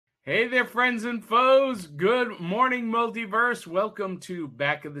Hey there, friends and foes. Good morning, multiverse. Welcome to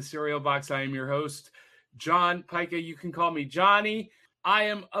Back of the Cereal Box. I am your host, John Pica. You can call me Johnny. I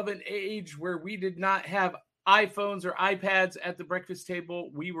am of an age where we did not have iPhones or iPads at the breakfast table.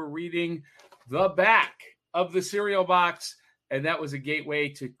 We were reading the back of the cereal box, and that was a gateway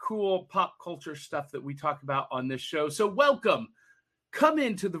to cool pop culture stuff that we talk about on this show. So welcome. Come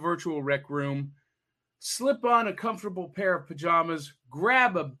into the virtual rec room. Slip on a comfortable pair of pajamas,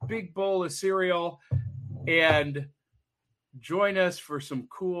 grab a big bowl of cereal, and join us for some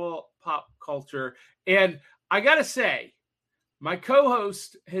cool pop culture. And I got to say, my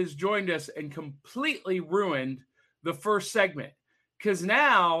co-host has joined us and completely ruined the first segment. Because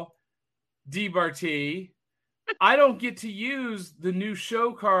now, DBarty, I don't get to use the new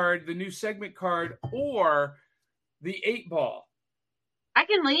show card, the new segment card, or the 8-ball. I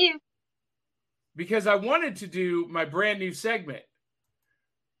can leave. Because I wanted to do my brand new segment.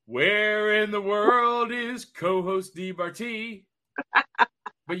 Where in the world is co-host DBarty?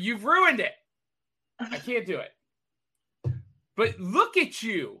 But you've ruined it. I can't do it. But look at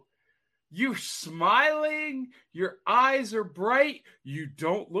you. You're smiling. Your eyes are bright. You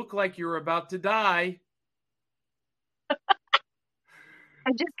don't look like you're about to die.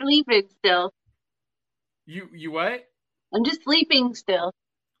 I'm just sleeping still. You what? I'm just sleeping still.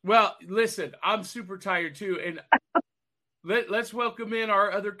 Well, listen, I'm super tired too. And let's welcome in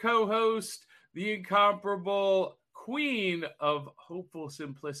our other co-host, the incomparable queen of hopeful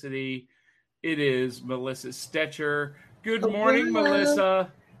simplicity. It is Melissa Stetcher. Good morning,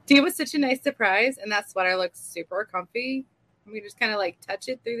 Melissa. It was such a nice surprise, and that sweater looks super comfy. We just kind of like touch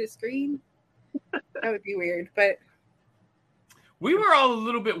it through the screen. That would be weird, but we were all a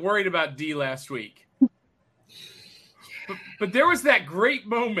little bit worried about D last week. But there was that great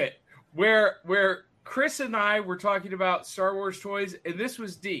moment where Chris and I were talking about Star Wars toys, and this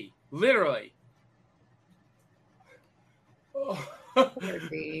was D, literally. Oh.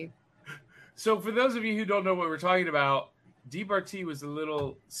 So for those of you who don't know what we're talking about, DBarty was a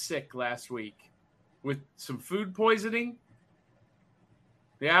little sick last week with some food poisoning.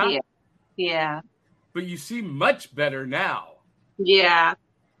 Yeah? Yeah. But you seem much better now. Yeah.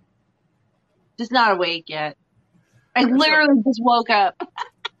 Just not awake yet. I literally just woke up.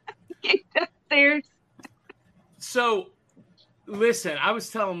 Downstairs. So, listen, I was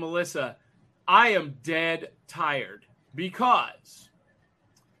telling Melissa, I am dead tired because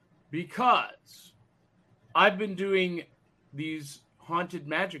I've been doing these haunted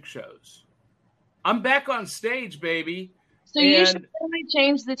magic shows. I'm back on stage, baby. So you should really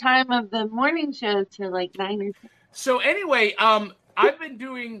change the time of the morning show to like 9 or 10. So anyway, I've been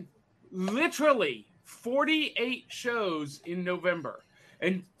doing literally 48 shows in November.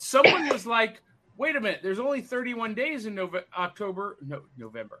 And someone was like, wait a minute, there's only 31 days in October.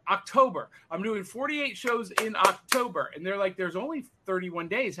 I'm doing 48 shows in October. And they're like, there's only 31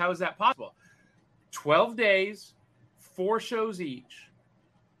 days. How is that possible? 12 days, 4 shows each.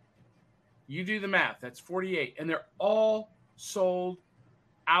 You do the math. That's 48. And they're all sold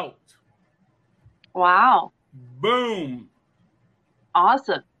out. Wow. Boom.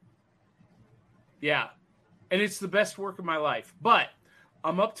 Awesome. Yeah. And it's the best work of my life. But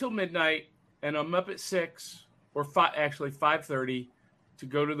I'm up till midnight, and I'm up at 6 or 5:30 to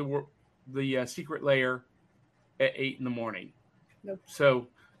go to the secret lair at 8 in the morning. Nope. So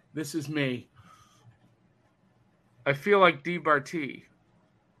this is me. I feel like DBarty.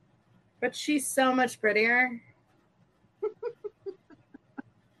 But she's so much prettier.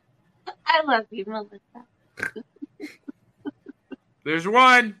 I love you, Melissa. There's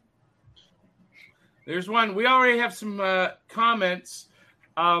one. We already have some comments.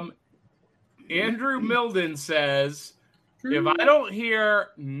 Andrew Milden says, if I don't hear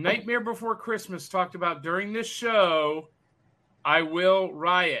Nightmare Before Christmas talked about during this show, I will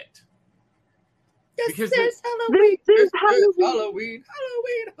riot. Because there's Halloween. There's Halloween.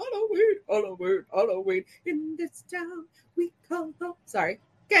 In this town we call home. Sorry.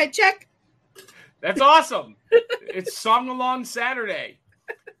 Okay, check. That's awesome. It's Song Along Saturday.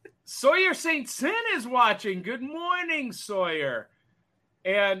 Sawyer St. Sin is watching. Good morning, Sawyer.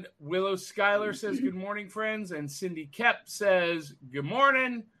 And Willow Schuyler says, good morning, friends. And Cindy Kep says, good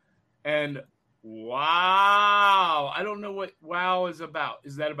morning. And wow. I don't know what wow is about.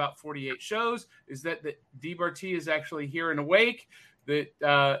 Is that about 48 shows? Is that DBarty is actually here and awake? That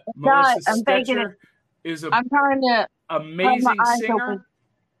Melissa Stetcher is an amazing singer?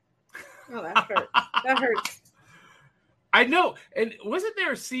 Oh, that hurt. That hurts. I know. And wasn't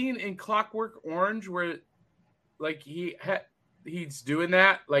there a scene in Clockwork Orange where like he's doing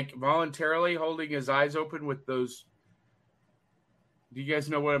that, like voluntarily holding his eyes open with those Do you guys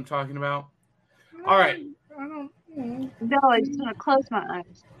know what I'm talking about? All right. I don't know. No, I just want to close my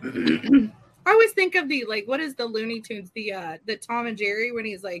eyes. I always think of the what is the Looney Tunes, the Tom and Jerry when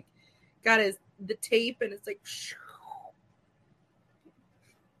he's like got the tape and it's like.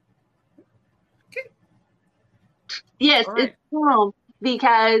 Okay. Yes, All right. it's Tom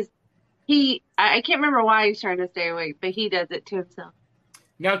because I can't remember why he's trying to stay awake, but he does it to himself.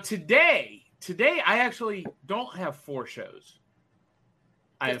 Now today I actually don't have 4 shows.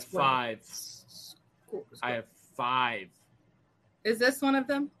 I have 5. I have 5. Is this one of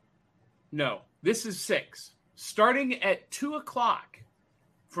them? No, this is 6. Starting at 2:00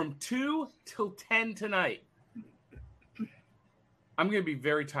 from 2 till 10 tonight. I'm going to be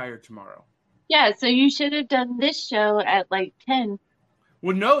very tired tomorrow. Yeah, so you should have done this show at like 10.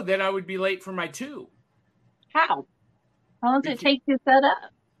 Well, no, then I would be late for my 2. How? How long does it take to set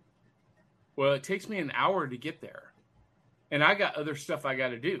up? Well, it takes me an hour to get there. And I got other stuff I got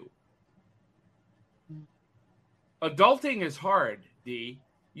to do. Adulting is hard, Dee.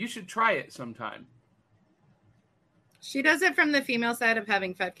 You should try it sometime. She does it from the female side of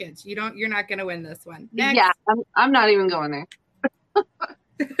having 5 kids. You're not going to win this one. Next. Yeah, I'm not even going there.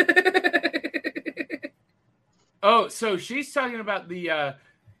 Oh, so she's talking about the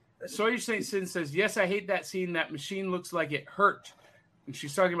Sawyer St. Sin says, yes, I hate that scene. That machine looks like it hurt. And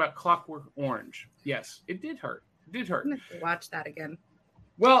she's talking about Clockwork Orange. Yes, it did hurt. It did hurt. I'm going to watch that again.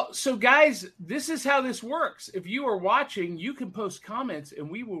 Well, so guys, this is how this works. If you are watching, you can post comments and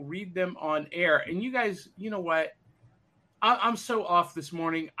we will read them on air. And you guys, you know what? I'm so off this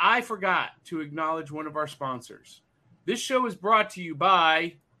morning. I forgot to acknowledge one of our sponsors. This show is brought to you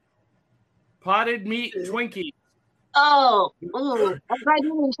by Potted Meat Twinkies. Oh, ooh, I'm glad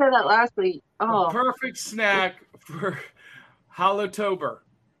you didn't say that last week. Oh, A perfect snack for Hallowtober.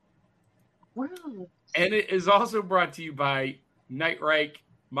 wow. And it is also brought to you by Nightreich,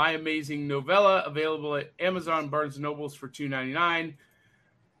 my amazing novella, available at Amazon, Barnes & Nobles for $2.99.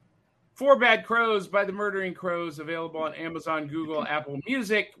 4 Bad Crows by the Murdering Crows, available on Amazon, Google, Apple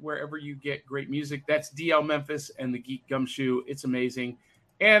Music, wherever you get great music. That's DL Memphis and the Geek Gumshoe. It's amazing.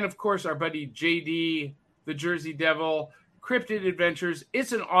 And, of course, our buddy JD, the Jersey Devil, Cryptid Adventures.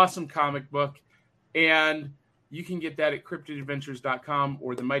 It's an awesome comic book, and you can get that at cryptidadventures.com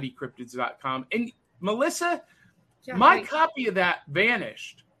or themightycryptids.com. And, Melissa, Yeah, my copy of that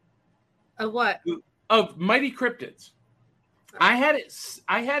vanished. Of what? Of Mighty Cryptids. I had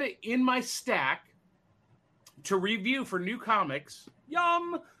it in my stack to review for new comics.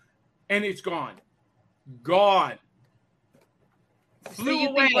 Yum. And it's gone. Gone. So Flew you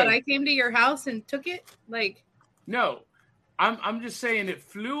away. think what, I came to your house and took it? Like, No. I'm just saying it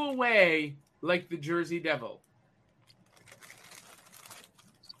flew away like the Jersey Devil.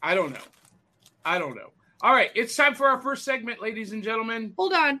 I don't know. All right, it's time for our first segment, ladies and gentlemen.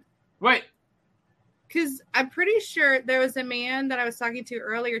 hold on. Wait. Because I'm pretty sure there was a man that I was talking to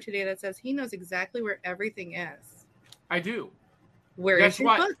earlier today that says he knows exactly where everything is. I do. Where is That's your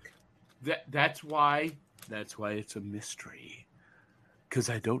why- book? That's why it's a mystery. Because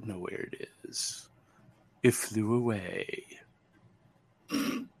I don't know where it is. It flew away.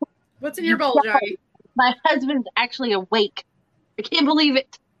 What's in your bowl, Johnny? My husband's actually awake. I can't believe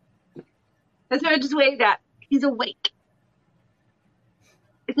it. That's what I just waved at. He's awake.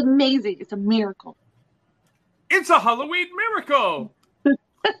 It's amazing. It's a miracle. It's a Halloween miracle.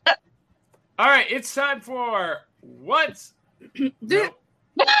 All right, it's time for what's Dude.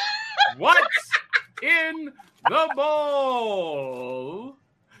 what's in the bowl.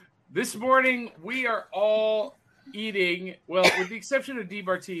 This morning we are all eating, well, with the exception of Dee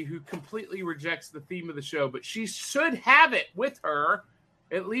Barty, who completely rejects the theme of the show, but she should have it with her,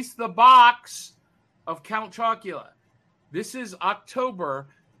 at least the box of Count Chocula. This is October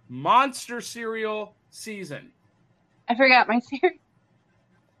monster cereal season. I forgot my cereal.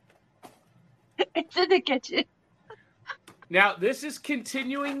 It's in the kitchen. Now, this is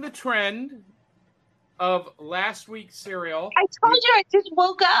continuing the trend of last week's cereal. I told you I just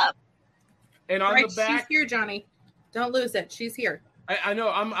woke up. And on Right, the back, she's here, Johnny. Don't lose it. She's here. I know,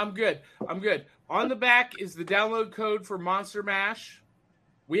 I'm good. I'm good. On the back is the download code for Monster Mash.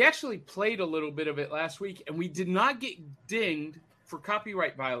 We actually played a little bit of it last week, and we did not get dinged for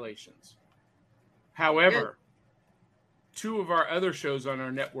copyright violations. However, 2 of our other shows on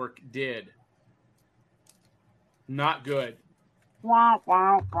our network did. Not good. Wah,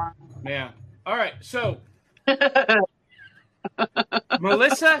 wah, wah. Yeah. All right. So,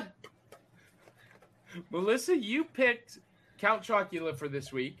 Melissa, you picked Count Chocula for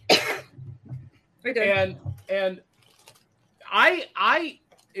this week. I did. And I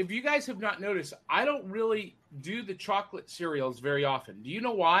if you guys have not noticed, I don't really do the chocolate cereals very often. Do you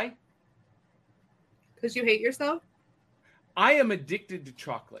know why? Because you hate yourself? I am addicted to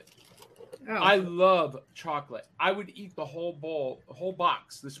chocolate. Oh. I love chocolate. I would eat the whole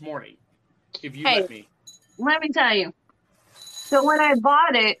box this morning if you let me. Let me tell you. So when I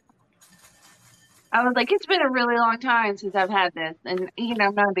bought it, I was like, it's been a really long time since I've had this. And,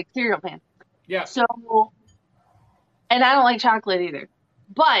 I'm not a big cereal fan. Yeah. So, and I don't like chocolate either.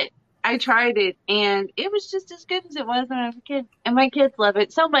 But I tried it, and it was just as good as it was when I was a kid. And my kids love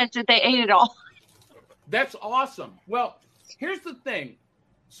it so much that they ate it all. That's awesome. Well, here's the thing.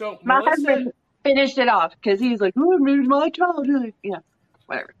 So My Melissa husband finished it off because he's like, oh, it made my childhood. Yeah,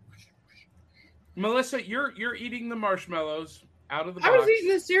 whatever. Melissa, you're eating the marshmallows out of the box. I was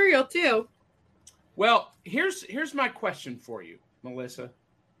eating the cereal too. Well, here's my question for you, Melissa.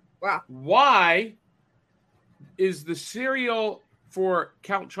 Wow. Why is the cereal for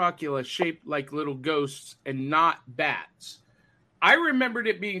Count Chocula shaped like little ghosts and not bats? I remembered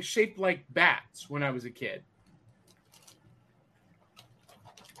it being shaped like bats when I was a kid.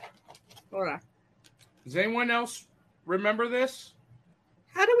 Hold on. Does anyone else remember this?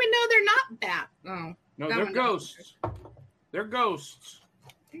 How do we know they're not bats? Oh. No, that they're one ghosts. They're ghosts.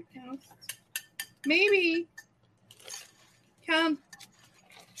 They're ghosts. Maybe Count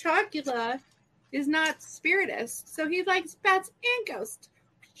Chocula is not spiritist, so he likes bats and ghosts.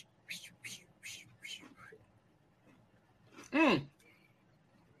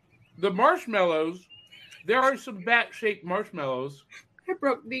 The marshmallows, there are some bat-shaped marshmallows. I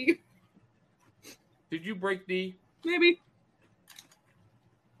broke D. Did you break D? Maybe.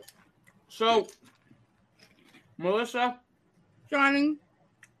 So, Melissa, Johnny.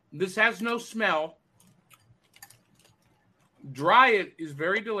 this has no smell. Dry it is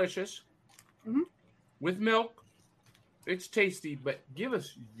very delicious. Mm-hmm. With milk, it's tasty, but give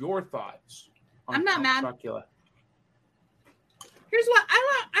us your thoughts on I'm not mad. Chocula. Here's what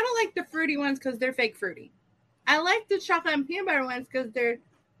I don't like the fruity ones because they're fake fruity. I like the chocolate and peanut butter ones because they're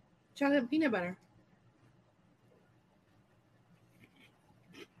chocolate and peanut butter.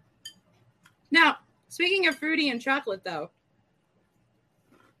 Now, speaking of fruity and chocolate, though,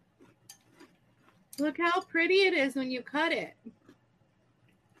 look how pretty it is when you cut it.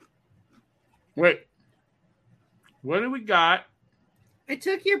 Wait. What do we got? I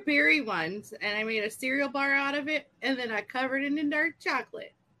took your berry ones and I made a cereal bar out of it, and then I covered it in dark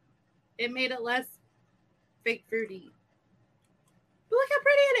chocolate. It made it less fake fruity. But look how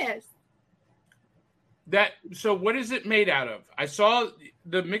pretty it is. So what is it made out of? I saw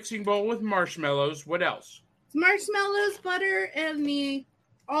the mixing bowl with marshmallows. What else? It's marshmallows, butter, and the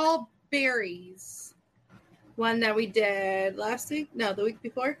all berries one that we did last week. No, the week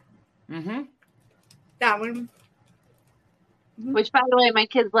before. Mm-hmm. That one. Which, by the way, my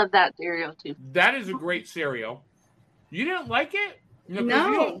kids love that cereal too. That is a great cereal. You didn't like it?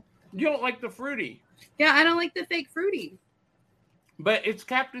 No. You don't like the fruity. Yeah, I don't like the fake fruity. But it's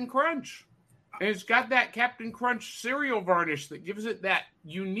Captain Crunch. And it's got that Captain Crunch cereal varnish that gives it that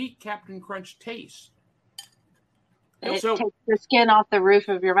unique Captain Crunch taste. It So, takes the skin off the roof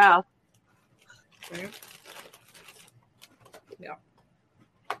of your mouth. Yeah.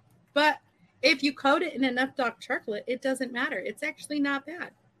 But if you coat it in enough dark chocolate, it doesn't matter. It's actually not bad.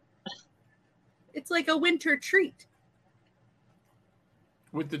 It's like a winter treat.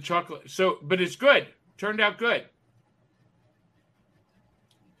 with the chocolate. So, but it's good. Turned out good.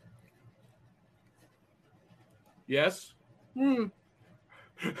 Yes?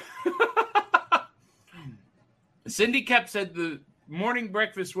 Cindy Kep said the morning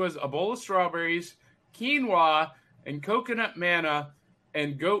breakfast was a bowl of strawberries, quinoa, and coconut manna,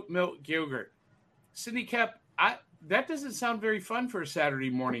 and goat milk yogurt. Cindy Kep, that doesn't sound very fun for a Saturday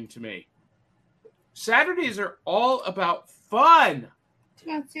morning to me. Saturdays are all about fun. Do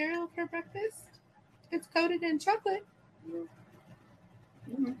you want cereal for breakfast? It's coated in chocolate.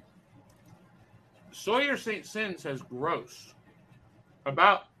 Mm-hmm. Sawyer St. Sin says gross.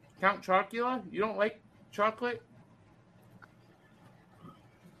 About Count Chocula? You don't like chocolate?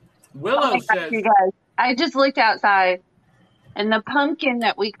 Willow says... You guys, I just looked outside, and the pumpkin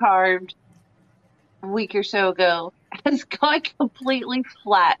that we carved a week or so ago has gone completely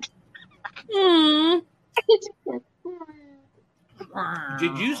flat. Did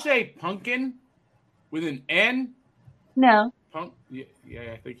you say pumpkin with an N? No. Yeah,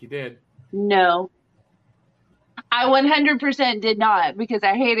 I think you did. No. I 100% did not, because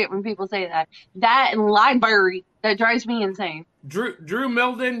I hate it when people say that. That and library, that drives me insane. Drew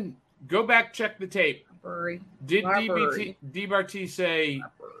Milden, go back, check the tape. Library. Did DBT say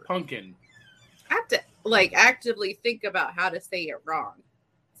pumpkin? I have to actively think about how to say it wrong.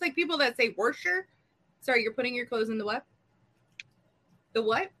 It's like people that say worsher. Sorry, you're putting your clothes in the what? The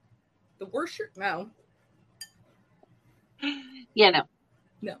what? The washer? No. Yeah, no.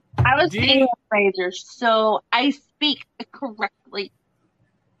 No. I was Do you- English major, so I speak correctly.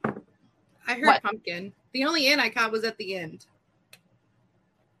 I heard What? pumpkin. The only in I caught was at the end.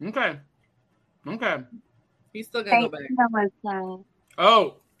 Okay. He's still gonna go Thank back. you so much, Johnny.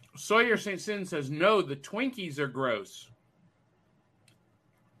 Oh, Sawyer St. Sin says, no, the Twinkies are gross.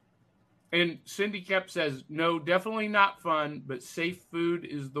 And Cindy Kep says, no, definitely not fun, but safe food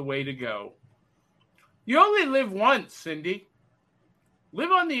is the way to go. You only live once, Cindy.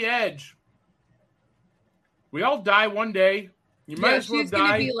 Live on the edge. We all die one day. You might as well she's gonna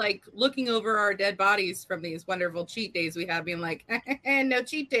die. be like looking over our dead bodies from these wonderful cheat days we have, being like, no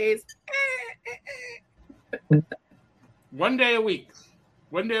cheat days. One day a week.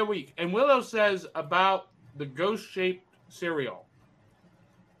 And Willow says about the ghost-shaped cereal.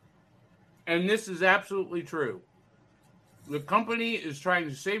 And this is absolutely true. The company is trying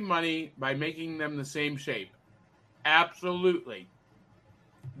to save money by making them the same shape. Absolutely.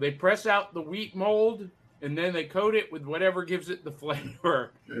 They press out the wheat mold, and then they coat it with whatever gives it the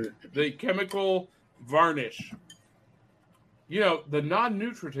flavor. The chemical varnish. You know, the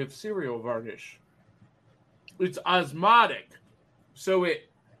non-nutritive cereal varnish. It's osmotic. So it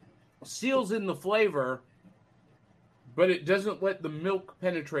seals in the flavor, but it doesn't let the milk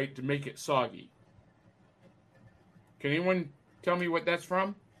penetrate to make it soggy. Can anyone tell me what that's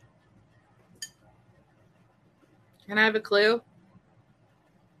from? Can I have a clue?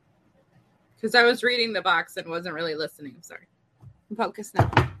 Because I was reading the box and wasn't really listening. I'm sorry. Focus now.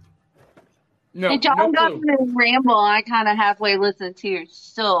 No, Hey, John no got clue. to ramble. I kind of halfway listened to you.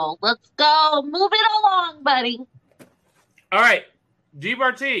 So let's go. Move it along, buddy. All right,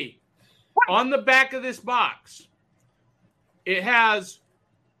 GBRT. On the back of this box, it has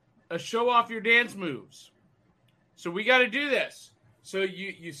a show off your dance moves. So we got to do this. So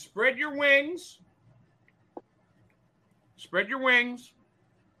you spread your wings. Spread your wings.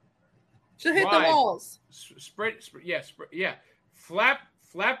 She'll hit Wide. the walls. Yeah.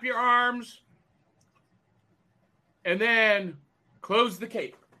 Flap your arms. And then close the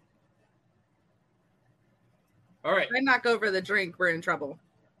cape. All right. If I knock over the drink, we're in trouble.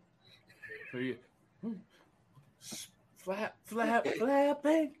 So you flap,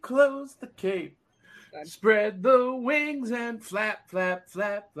 and close the cape. Done. Spread the wings and flap,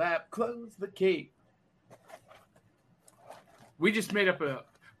 close the cape. We just made up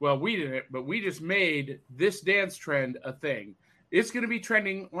we didn't, but we just made this dance trend a thing. It's going to be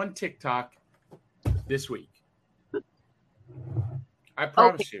trending on TikTok this week. I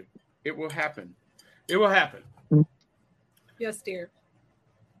promise you, it will happen. It will happen. Yes, dear.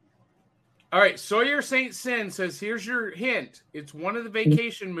 All right, Sawyer St. Sin says, here's your hint. It's one of the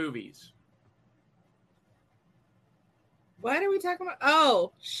vacation movies. What are we talking about?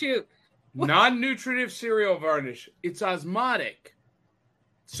 Oh, shoot. Non-nutritive cereal varnish. It's osmotic,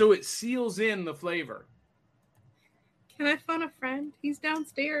 so it seals in the flavor. Can I phone a friend? He's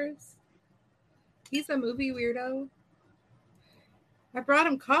downstairs. He's a movie weirdo. I brought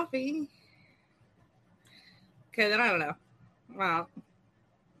him coffee. Okay, then I don't know. Wow.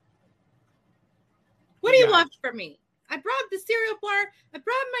 What do you want from me? I brought the cereal bar. I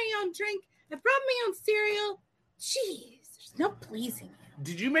brought my own drink. I brought my own cereal. Jeez, there's no pleasing you.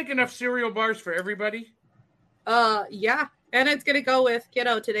 Did you make enough cereal bars for everybody? Yeah. And it's going to go with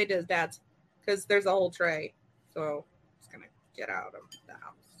kiddo today to his dad's because there's a whole tray. So it's going to get out of the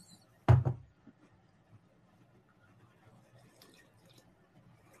house.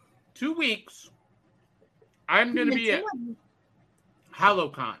 2 weeks. I'm going to be at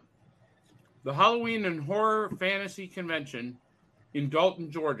HalloCon, the Halloween and Horror Fantasy Convention in Dalton,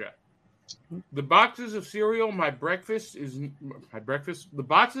 Georgia. The boxes of cereal the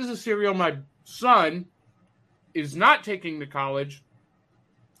boxes of cereal my son is not taking to college.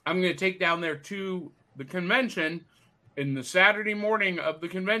 I'm going to take down there to the convention in the Saturday morning of the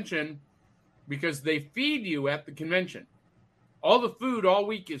convention because they feed you at the convention. All the food all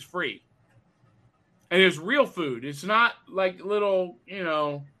week is free. And it's real food. It's not like little,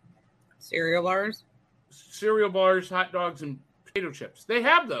 Cereal bars? cereal bars, hot dogs, and potato chips. They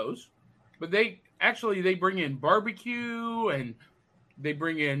have those, but they bring in barbecue and they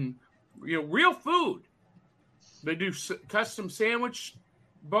bring in, real food. They do custom sandwich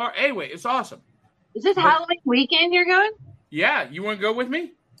bar. Anyway, it's awesome. Is this Halloween weekend you're going? Yeah, you want to go with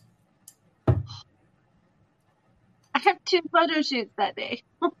me? I have 2 photo shoots that day.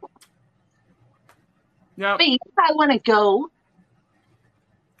 Now, But yes, I want to go.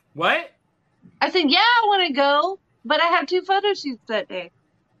 what? I said, yeah, I want to go, but I have 2 photo shoots that day.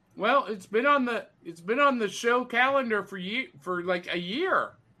 Well, it's been on the show calendar for like a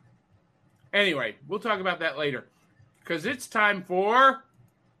year. Anyway, we'll talk about that later, because it's time for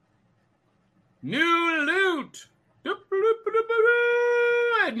new loot.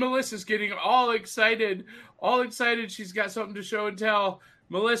 And Melissa's getting all excited. She's got something to show and tell.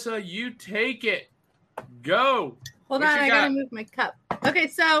 Melissa, you take it. Go. Hold on, I gotta move my cup. Okay,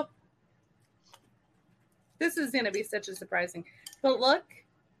 so this is gonna be such a surprising. But look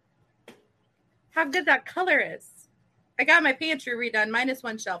how good that color is. I got my pantry redone, minus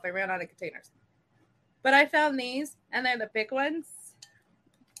one shelf. I ran out of containers. But I found these, and they're the big ones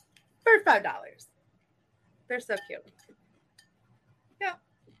for $5. They're so cute.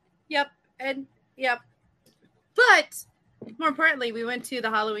 Yep. But more importantly, we went to the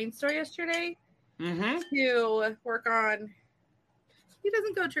Halloween store yesterday to work on. He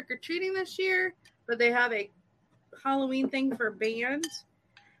doesn't go trick-or-treating this year, but they have a Halloween thing for band.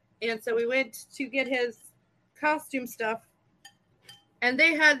 And so we went to get his costume stuff, and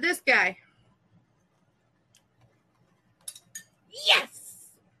they had this guy. Yes!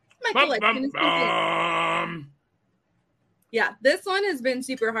 My collection is complete. Yeah, this one has been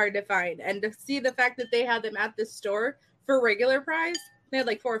super hard to find. And to see the fact that they had them at this store for regular price, they had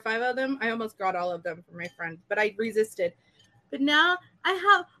like 4 or 5 of them. I almost got all of them for my friend, but I resisted. But now I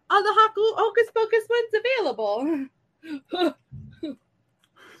have all the Hocus Pocus ones available.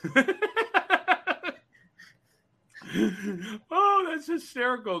 Oh, that's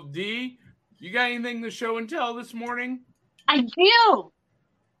hysterical. D, you got anything to show and tell this morning? I do.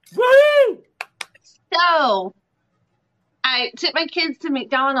 Woo! So, I took my kids to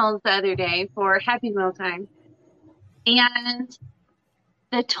McDonald's the other day for Happy Meal time. And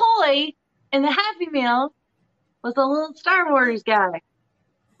the toy in the Happy Meal was a little Star Wars guy.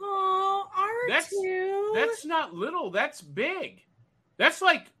 Oh, R2. That's not little. That's big. That's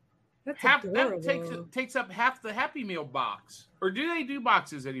like half. Adorable. That takes up half the Happy Meal box. Or do they do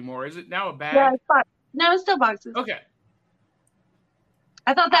boxes anymore? Is it now a bag? Yeah, no, it's still boxes. Okay.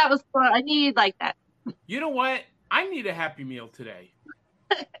 I thought that was fun. I needed like that. You know what? I need a Happy Meal today.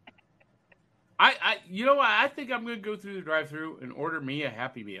 You know what? I think I'm going to go through the drive-thru and order me a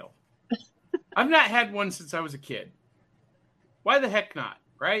Happy Meal. I've not had one since I was a kid. Why the heck not?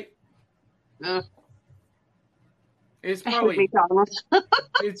 Right? It's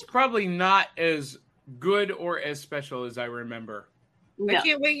probably not as good or as special as I remember. No. I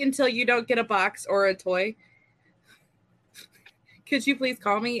can't wait until you don't get a box or a toy. Could you please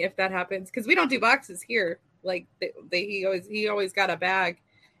call me if that happens? Because we don't do boxes here. Like he always got a bag.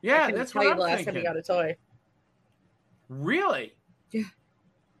 Yeah, that's what I'm last thinking. time he got a toy. Really? Yeah.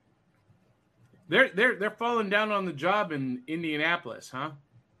 They're falling down on the job in Indianapolis, huh?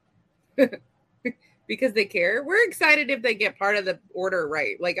 Because they care. We're excited if they get part of the order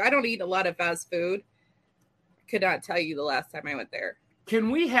right. Like, I don't eat a lot of fast food. Could not tell you the last time I went there. Can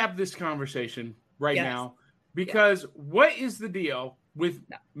we have this conversation right now? Because what is the deal with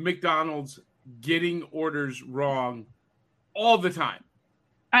McDonald's getting orders wrong all the time?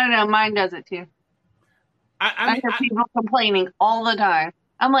 I don't know. Mine does it too. I hear people complaining all the time.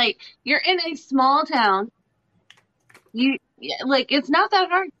 I'm like, you're in a small town. It's not that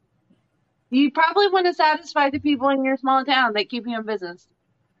hard. You probably want to satisfy the people in your small town that keep you in business.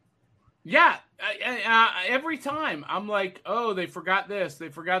 Yeah. Every time I'm like, oh, they forgot this. They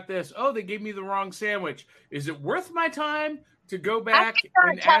forgot this. Oh, they gave me the wrong sandwich. Is it worth my time to go back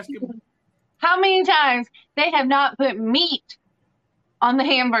and ask them? How many times they have not put meat on the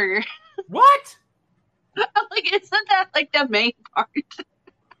hamburger? What? Like, isn't that like the main part?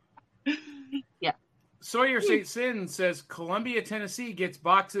 Yeah. Sawyer St. Sin says Columbia, Tennessee gets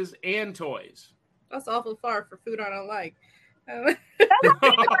boxes and toys. That's awful far for food I don't like. Maybe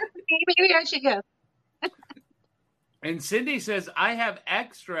I should go. And Cindy says, I have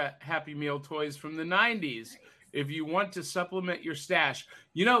extra Happy Meal toys from the 90s if you want to supplement your stash.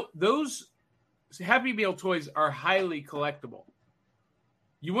 You know, those Happy Meal toys are highly collectible.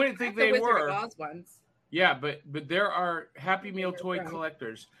 You wouldn't think they were. Wizard of Oz ones. Yeah, but there are Happy Meal toy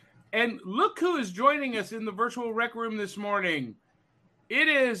collectors. And look who is joining us in the virtual rec room this morning. It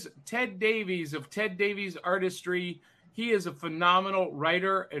is Ted Davies of Ted Davies Artistry. He is a phenomenal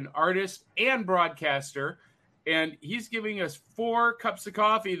writer and artist and broadcaster. And he's giving us 4 cups of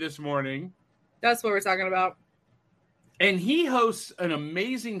coffee this morning. That's what we're talking about. And he hosts an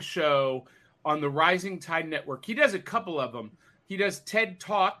amazing show on the Rising Tide Network. He does a couple of them. He does TED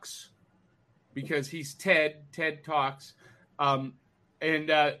Talks because he's Ted Talks, and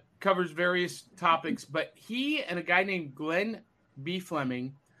covers various topics. But he and a guy named Glenn B.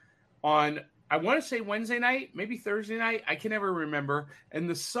 Fleming on I want to say Wednesday night, maybe Thursday night. I can never remember. And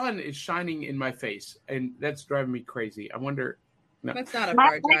the sun is shining in my face, and that's driving me crazy. I wonder. No. That's not a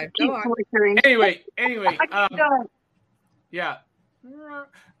far drive. Go on. Anyway. Go. Yeah.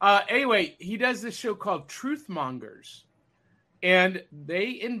 Anyway, he does this show called Truth Mongers, and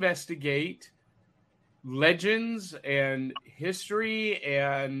they investigate legends and history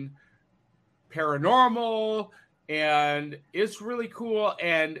and paranormal, and it's really cool.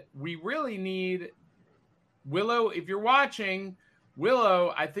 And we really need Willow. If you're watching,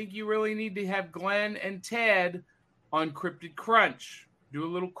 Willow, I think you really need to have Glenn and Ted on Cryptid Crunch. Do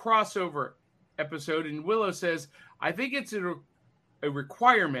a little crossover episode. And Willow says, I think it's a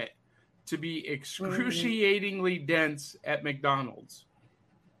requirement to be excruciatingly dense at McDonald's.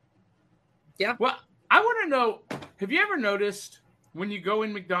 Yeah. Well, I want to know, have you ever noticed when you go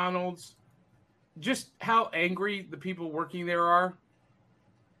in McDonald's just how angry the people working there are?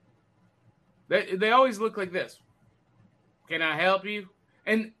 They always look like this. Can I help you?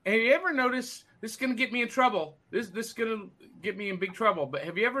 And have you ever noticed, this is going to get me in trouble. This is going to get me in big trouble. But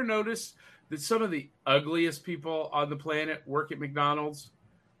have you ever noticed that some of the ugliest people on the planet work at McDonald's?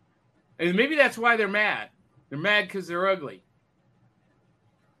 And maybe that's why they're mad. They're mad because they're ugly.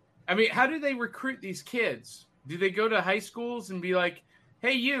 I mean, how do they recruit these kids? Do they go to high schools and be like,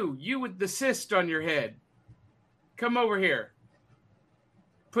 hey, you with the cyst on your head, come over here.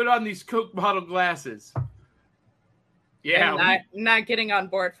 Put on these Coke bottle glasses. Yeah. I'm not getting on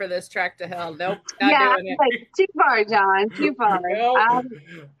board for this track to hell. Nope. Not doing it. Like, too far, John. Too far. Nope.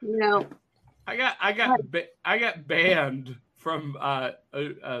 No. I got banned from a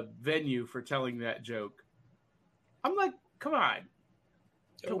venue for telling that joke. I'm like, come on.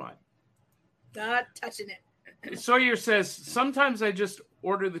 Not touching it. Sawyer says, sometimes I just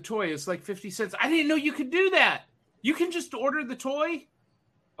order the toy. It's like 50 cents. I didn't know you could do that. You can just order the toy?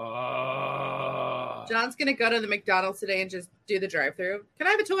 John's going to go to the McDonald's today and just do the drive-thru. Can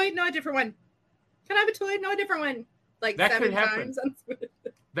I have a toy? No, a different one. Can I have a toy? No, a different one. Like that 7 times.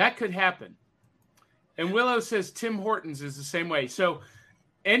 That could happen. And Willow says Tim Hortons is the same way. So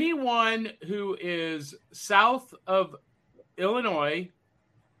anyone who is south of Illinois,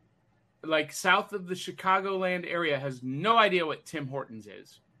 like south of the Chicagoland area, has no idea what Tim Hortons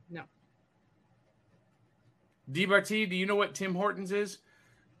is. No. DeBarty, do you know what Tim Hortons is?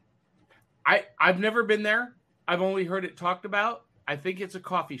 I've never been there. I've only heard it talked about. I think it's a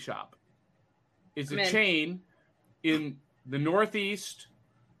coffee shop. It's a chain in the Northeast,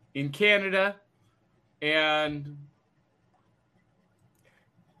 in Canada, and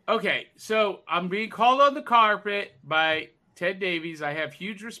okay, so I'm being called on the carpet by Ted Davies. I have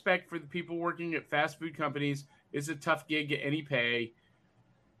huge respect for the people working at fast food companies. It's a tough gig at any pay.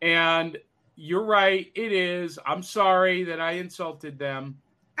 And you're right, it is. I'm sorry that I insulted them.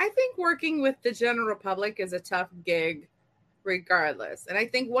 I think working with the general public is a tough gig regardless. And I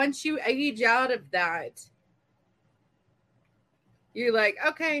think once you age out of that, you're like,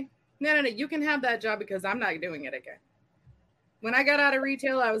 okay, no, you can have that job because I'm not doing it again. When I got out of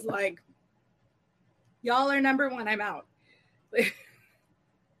retail, I was like, y'all are number one, I'm out.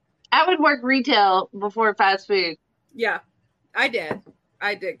 I would work retail before fast food. Yeah, I did.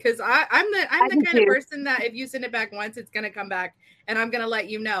 Because I'm the kind of person that if you send it back once, it's going to come back. And I'm going to let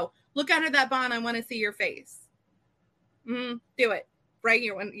you know. Look under that bond. I want to see your face. Do it. Right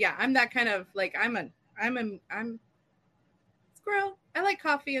here. Yeah, I'm that kind of like, I'm squirrel. I like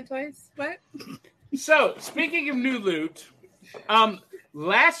coffee and toys. What? So, speaking of new loot,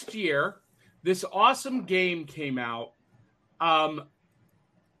 last year, this awesome game came out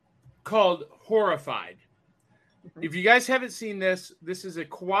called Horrified. If you guys haven't seen this, this is a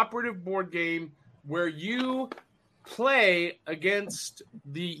cooperative board game where you play against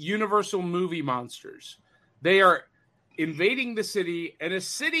the Universal movie monsters. They are invading the city, and a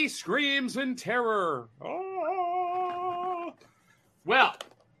city screams in terror. Oh. Well,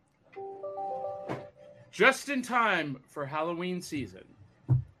 just in time for Halloween season,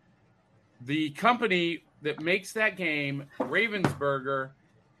 the company that makes that game, Ravensburger,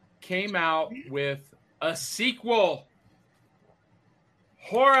 came out with a sequel,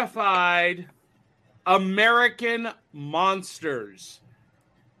 Horrified American Monsters.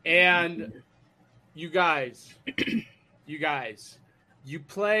 And you guys, you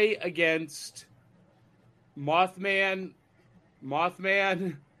play against Mothman,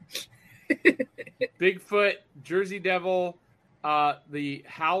 Bigfoot, Jersey Devil, the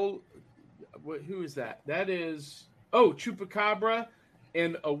Howl. Who is that? That is, Chupacabra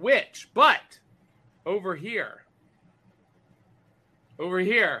and a witch. But over here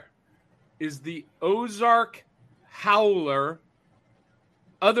is the Ozark Howler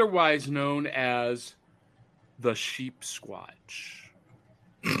otherwise known as the Sheep Squatch.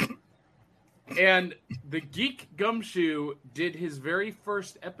 And the Geek Gumshoe did his very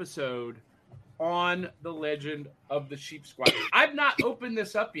first episode on the legend of the Sheep Squatch. I've not opened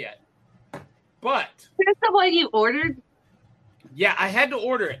this up yet, but That's the one you ordered? yeah, I had to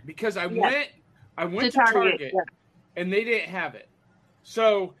order it because I went to Target and they didn't have it.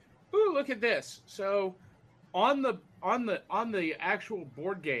 So, ooh, look at this. So, on the actual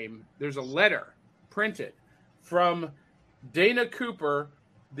board game, there's a letter printed from Dana Cooper,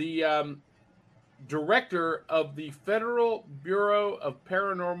 the director of the Federal Bureau of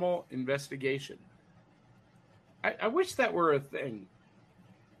Paranormal Investigation. I wish that were a thing.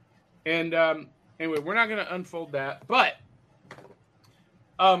 And anyway, we're not going to unfold that, but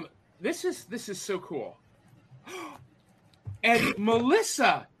this is so cool. And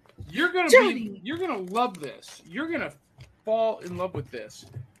Melissa, you're gonna love this. You're gonna fall in love with this.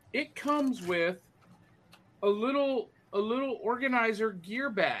 It comes with a little organizer gear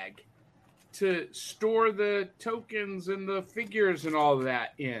bag to store the tokens and the figures and all of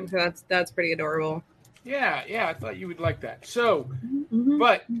that in. That's pretty adorable. Yeah, I thought you would like that. So,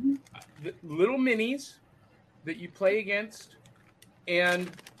 but the little minis that you play against, and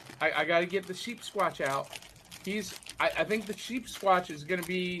I got to get the Sheep Squatch out. I think the Sheep Squatch is going to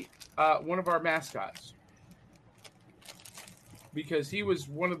be one of our mascots because he was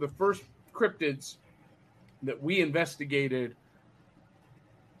one of the first cryptids that we investigated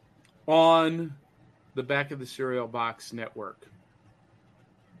on the Back of the Cereal Box network.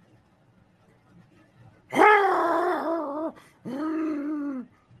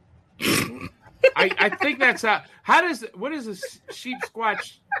 I think that's what is a Sheep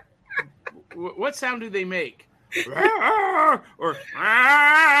Squatch? What sound do they make? Or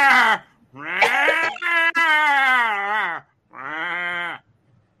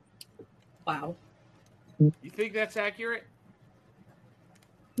wow. You think that's accurate?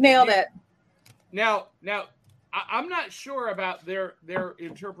 Nailed it. Now, I'm not sure about their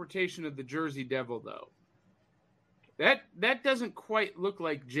interpretation of the Jersey Devil, though. That doesn't quite look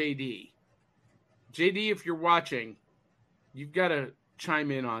like JD. JD, if you're watching, you've got to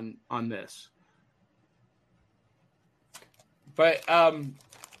chime in on this. But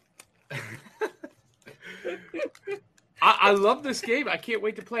I love this game. I can't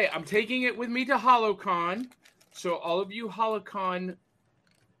wait to play it. I'm taking it with me to HoloCon. So all of you HoloCon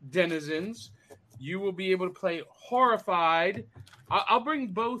denizens, you will be able to play Horrified. I'll bring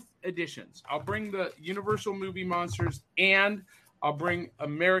both editions. I'll bring the Universal Movie Monsters and I'll bring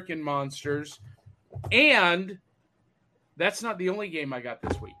American Monsters. And that's not the only game I got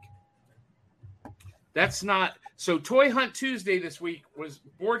this week. That's not so. Toy Hunt Tuesday this week was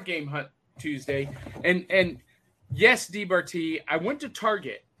Board Game Hunt Tuesday, and yes, DBRT, I went to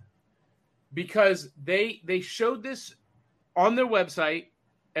Target because they showed this on their website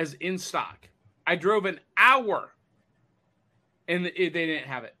as in stock. I drove an hour, and they didn't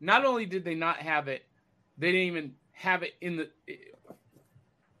have it. Not only did they not have it, they didn't even have it in the.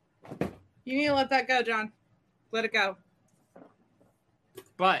 You need to let that go, John. Let it go.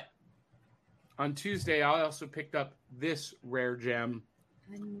 But on Tuesday, I also picked up this rare gem.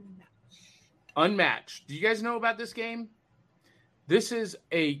 Unmatched. Do you guys know about this game? This is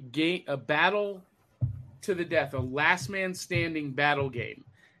a battle to the death, a last man standing battle game.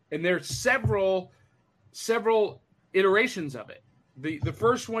 And there's several iterations of it. The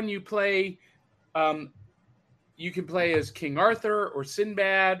first one you play, you can play as King Arthur or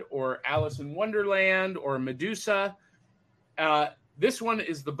Sinbad or Alice in Wonderland or Medusa. This one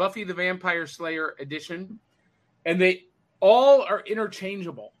is the Buffy the Vampire Slayer edition, and they all are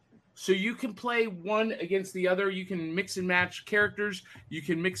interchangeable. So you can play one against the other. You can mix and match characters. You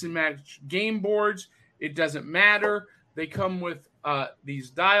can mix and match game boards. It doesn't matter. They come with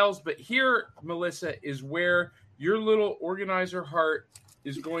these dials. But here, Melissa, is where your little organizer heart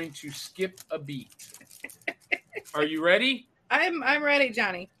is going to skip a beat. Are you ready? I'm ready,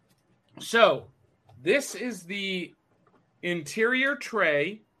 Johnny. So this is the interior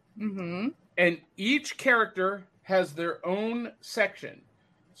tray, and each character has their own section.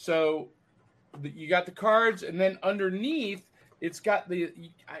 So you got the cards, and then underneath it's got you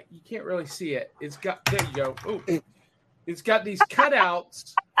can't really see it. It's got, there you go. Ooh. It's got these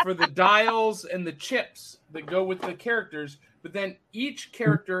cutouts for the dials and the chips that go with the characters, but then each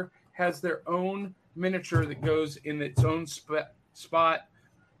character has their own miniature that goes in its own spot.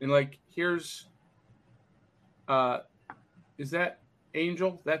 And like, here's is that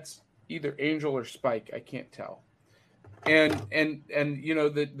Angel? That's either Angel or Spike. I can't tell. And you know,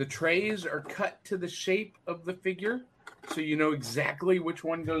 the trays are cut to the shape of the figure. so you know exactly which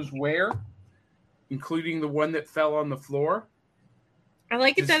one goes where, including the one that fell on the floor. I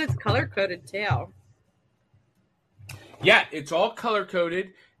like it that it's color-coded, too. Yeah, it's all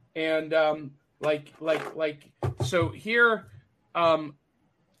color-coded. And so here are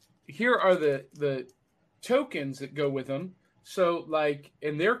the tokens that go with them. So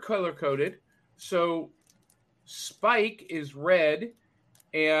and they're color-coded. So Spike is red,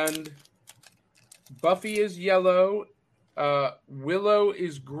 and Buffy is yellow, Willow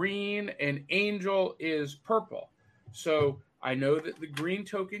is green, and Angel is purple. So I know that the green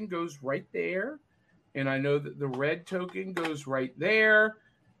token goes right there, and I know that the red token goes right there,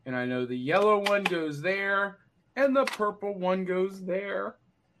 and I know the yellow one goes there, and the purple one goes there.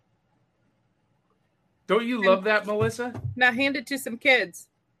 Don't you love that, Melissa? Now hand it to some kids.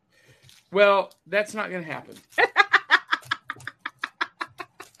 Well, that's not going to happen.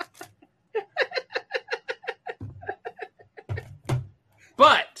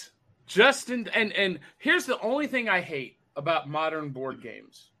 But Justin, and here's the only thing I hate about modern board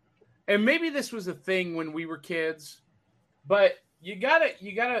games. And maybe this was a thing when we were kids, but you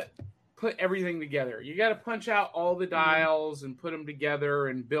gotta put everything together. You gotta punch out all the dials and put them together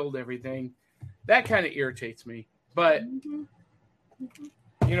and build everything. That kind of irritates me. But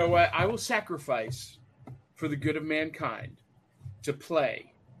you know what? I will sacrifice for the good of mankind to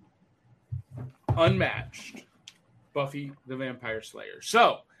play unmatched Buffy the Vampire Slayer.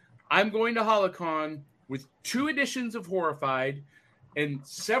 So I'm going to Holocon with 2 editions of Horrified and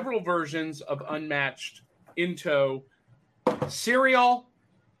several versions of Unmatched in tow, Serial,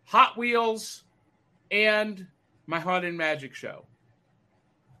 Hot Wheels, and my Haunted Magic show.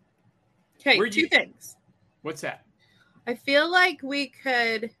 Okay, 2 things. What's that? I feel like we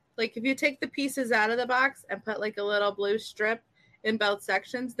could, if you take the pieces out of the box and put a little blue strip in both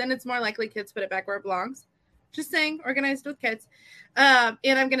sections, then it's more likely kids put it back where it belongs. Just saying, organized with kids. And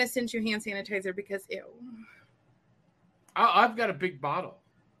I'm going to send you hand sanitizer because, ew. I've got a big bottle.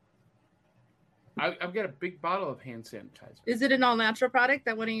 I've got a big bottle of hand sanitizer. Is it an all-natural product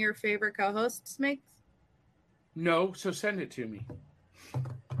that one of your favorite co-hosts makes? No, so send it to me.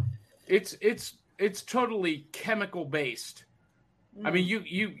 It's totally chemical based. I mean,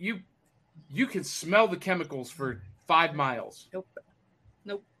 you can smell the chemicals for 5 miles. Nope.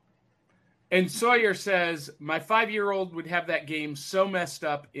 And Sawyer says, my 5-year-old would have that game so messed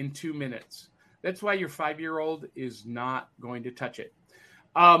up in 2 minutes. That's why your 5-year-old is not going to touch it.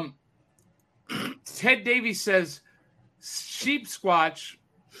 Ted Davies says, Sheep Squatch,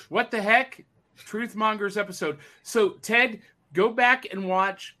 what the heck? Truthmongers episode. So, Ted, go back and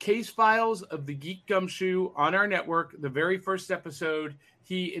watch Case Files of the Geek Gumshoe on our network. The very first episode,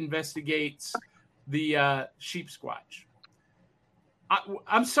 he investigates the Sheep Squatch.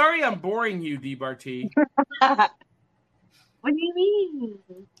 I'm sorry I'm boring you, DBarty. What do you mean?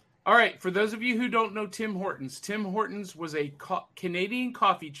 All right, for those of you who don't know Tim Hortons was a Canadian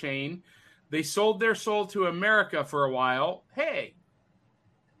coffee chain. They sold their soul to America for a while. Hey,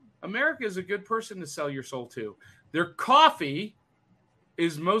 America is a good person to sell your soul to. Their coffee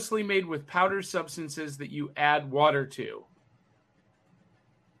is mostly made with powdered substances that you add water to.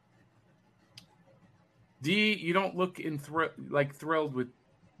 D, you don't look thrilled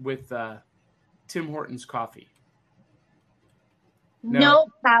with Tim Hortons coffee. No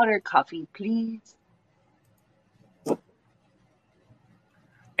powdered coffee, please.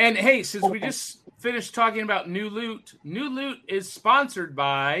 And hey, since we just finished talking about New Loot is sponsored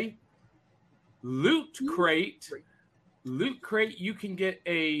by Loot Crate. Loot Crate, you can get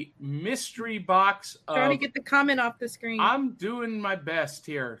a mystery box of... Trying to get the comment off the screen. I'm doing my best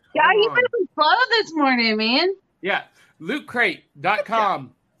here. Yeah, you've been slow this morning, man. Yeah,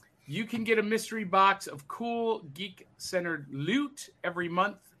 lootcrate.com. You can get a mystery box of cool, geek-centered loot every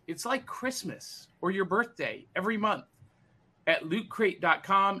month. It's like Christmas or your birthday every month at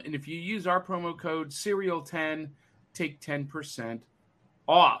lootcrate.com. And if you use our promo code Serial10, take 10%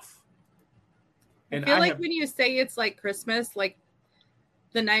 off. And I feel when you say it's like Christmas, like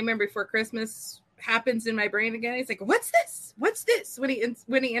the Nightmare Before Christmas happens in my brain again. It's like, what's this? What's this? When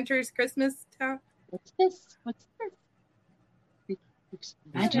he enters Christmas town. What's this? What's this?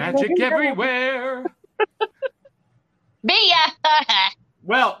 There's magic everywhere. Be ya.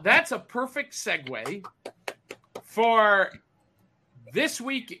 Well, that's a perfect segue for this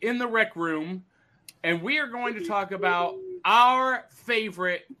week in the Rec Room. And we are going to talk about our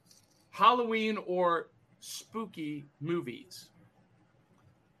favorite Halloween or spooky movies.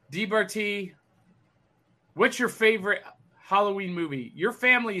 DBarty, what's your favorite Halloween movie? Your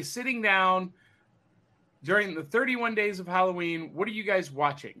family is sitting down during the 31 days of Halloween. What are you guys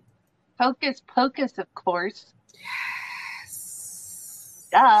watching? Hocus Pocus, of course.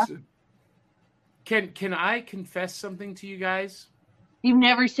 Duh. Can I confess something to you guys? You've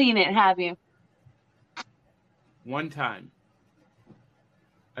never seen it, have you? One time.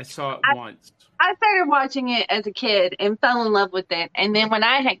 I saw it once. I started watching it as a kid and fell in love with it. And then when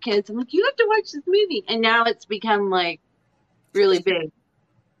I had kids, I'm like, you have to watch this movie. And now it's become like really big.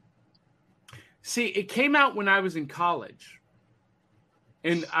 See, it came out when I was in college.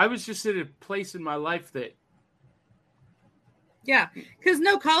 And I was just at a place in my life that... Yeah, because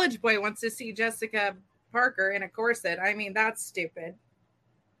no college boy wants to see Jessica Parker in a corset. I mean, that's stupid.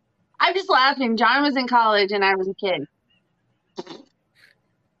 I'm just laughing. John was in college and I was a kid.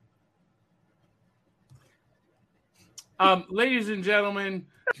 Ladies and gentlemen,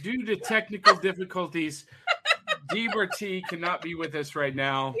 due to technical difficulties, Debra T cannot be with us right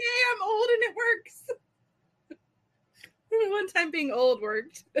now. Yay, I'm old and it works. One time being old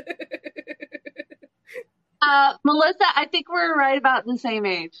worked. Melissa, I think we're right about the same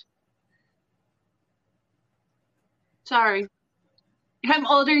age. Sorry. I'm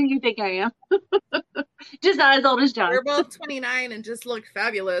older than you think I am. Just not as old as John. We're both 29 and just look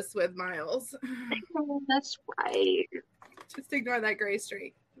fabulous with Miles. That's right. Just ignore that gray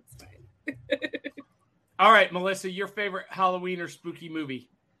streak. It's fine. All right, Melissa, your favorite Halloween or spooky movie?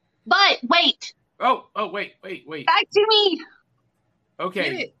 But wait. Oh, wait. Back to me.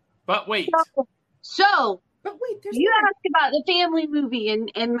 Okay, but wait. So but wait, there's you more. asked about the family movie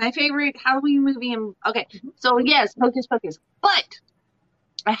and my favorite Halloween movie. And okay, so yes, Hocus Pocus. But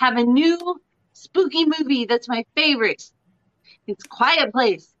I have a new spooky movie that's my favorite. It's Quiet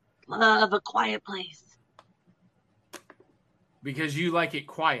Place. Love A Quiet Place. Because you like it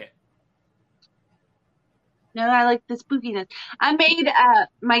quiet. No, I like the spookiness. I made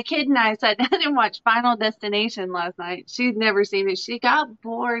my kid and I sat down and watched Final Destination last night. She'd never seen it. She got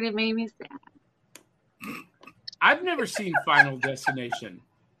bored and made me sad. I've never seen Final Destination.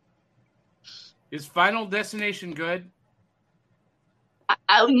 Is Final Destination good?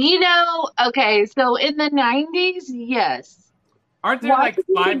 Okay, so in the 90s, yes. Aren't there like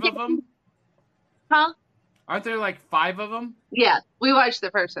 5 of them? Huh? Aren't there like 5 of them? Yeah, we watched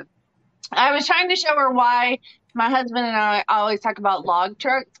the first one. I was trying to show her why my husband and I always talk about log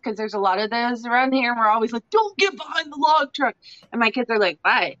trucks, because there's a lot of those around here, and we're always like, don't get behind the log truck. And my kids are like,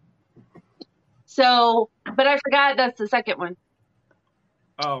 why? So, but I forgot that's the second one.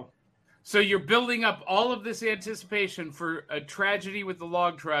 Oh. So you're building up all of this anticipation for a tragedy with the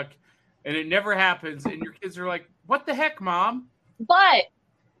log truck, and it never happens, and your kids are like, what the heck, Mom? But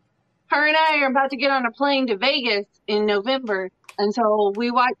her and I are about to get on a plane to Vegas in November. And so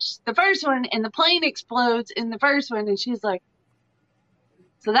we watched the first one, and the plane explodes in the first one, and she's like,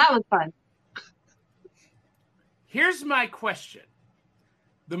 so that was fun. Here's my question.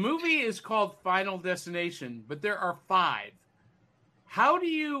 The movie is called Final Destination, but there are 5. How do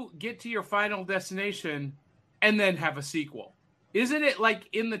you get to your final destination and then have a sequel? Isn't it like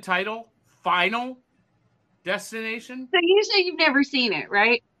in the title, Final Destination? So you say you've never seen it,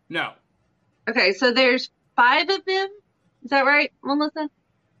 right? No. Okay, so there's 5 of them. Is that right, Melissa?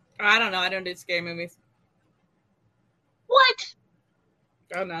 I don't know. I don't do scary movies. What?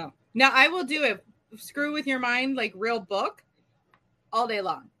 Oh, no. Now, I will do a screw with your mind, like real book all day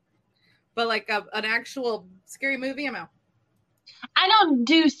long. But like an actual scary movie, I'm out. I don't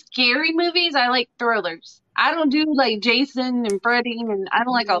do scary movies. I like thrillers. I don't do like Jason and Freddy, and I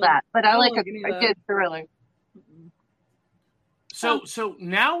don't like all that. But I like a good thriller. So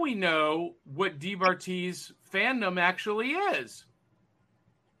now we know what Debra T's fandom actually is.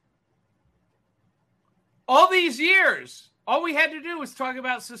 All these years, all we had to do was talk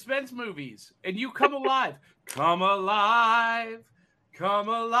about suspense movies, and you come alive. Come alive. Come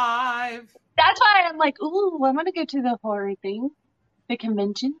alive. That's why I'm like, ooh, I'm going to go to the horror thing, the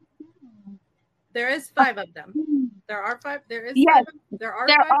convention. There is 5 of them. There are 5. There is. Yes, 5 of, there are.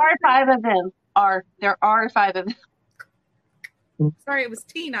 There 5 are 5 of them. There are 5 of them. Sorry, it was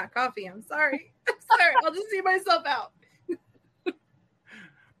tea, not coffee. I'm sorry. I'll just see myself out.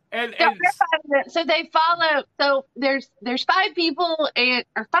 And so they follow. So there's 5 people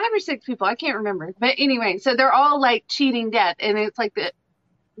or 5 or 6 people. I can't remember. But anyway, so they're all like cheating death, and it's like the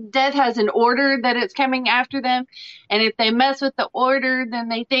death has an order that it's coming after them, and if they mess with the order, then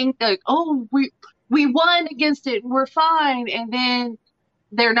they think like, oh, we won against it, we're fine, and then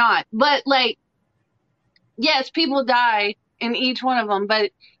they're not. But like, yes, people die in each one of them,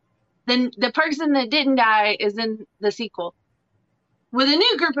 but then the person that didn't die is in the sequel with a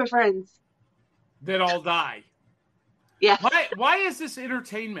new group of friends that all die. Yeah. Why is this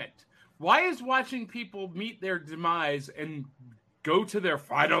entertainment? Why is watching people meet their demise and go to their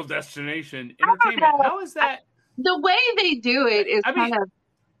final destination entertainment? How is that? The way they do it is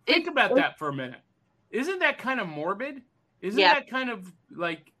think about that for a minute. Isn't that kind of morbid? Isn't that kind of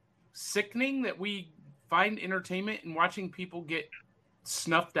like sickening that we find entertainment in watching people get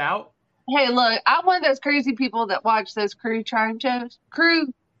snuffed out? Hey, look, I'm one of those crazy people that watch those true crime shows.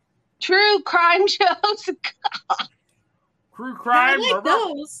 True crime shows. True crime. I like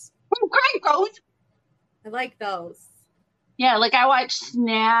those. True crime shows. I like those. Yeah, like I watch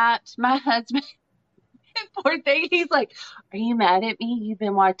Snapped. My husband, poor thing, he's like, "Are you mad at me? You've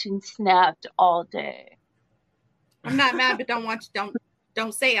been watching Snapped all day." I'm not mad, but don't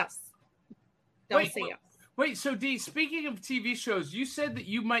say us. Don't say us. Wait, so Dee, speaking of TV shows, you said that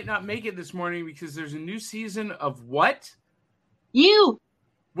you might not make it this morning because there's a new season of what? You.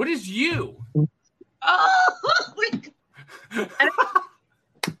 What is You? Oh,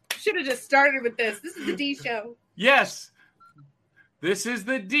 Should have just started with this. This is the D show. Yes. This is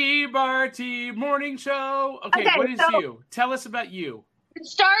the Dee Barty morning show. Okay, what is You? Tell us about You. It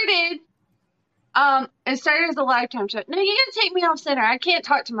started as a Lifetime show. No, you gotta take me off center. I can't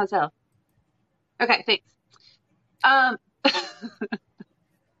talk to myself. Okay, thanks. So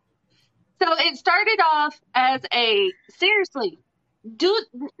it started off as a seriously, dude.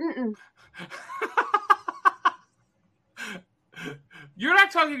 You're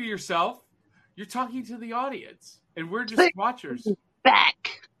not talking to yourself. You're talking to the audience, and we're just watchers.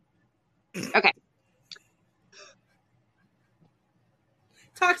 Back. Okay.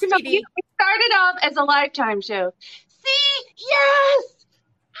 Talk to So me, Dee. it started off as a Lifetime show. See, yes.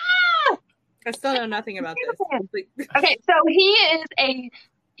 Ah! I still know nothing about this. Okay, so he is a.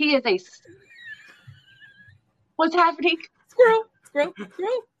 What's happening? Squirrel. Oh, I'm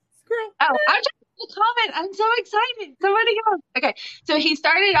just going to comment. I'm so excited. Somebody else. Okay, so he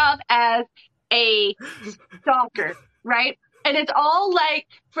started off as a stalker, right? And it's all like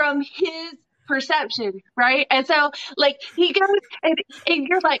from his perception, right? And so like he goes and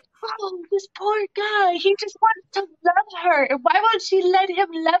you're like, oh, this poor guy, he just wants to love her. And why won't she let him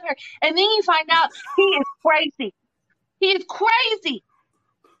love her? And then you find out he is crazy. He is crazy.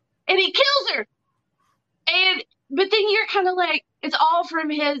 And he kills her. But then you're kind of like, it's all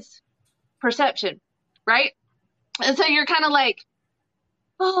from his perception, right? And so you're kind of like,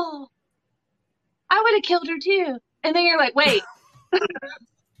 oh, I would have killed her too. And then you're like, wait.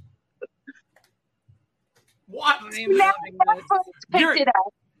 What? Now picked it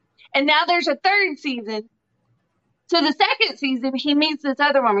up. And now there's a third season. So the second season, he meets this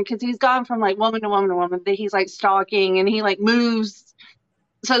other woman because he's gone from like woman to woman to woman that he's like stalking, and he like moves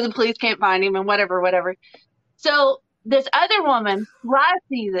so the police can't find him and whatever. So this other woman, last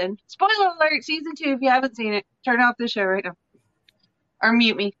season, spoiler alert, season 2, if you haven't seen it, turn off the show right now. Or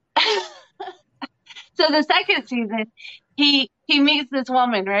mute me. So the second season, he meets this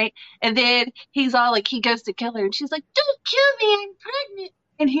woman, right? And then he's all like, he goes to kill her, and she's like, don't kill me, I'm pregnant.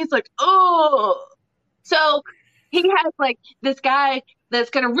 And he's like, oh. So he has like this guy that's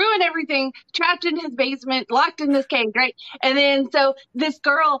going to ruin everything, trapped in his basement, locked in this cage, right? And then so this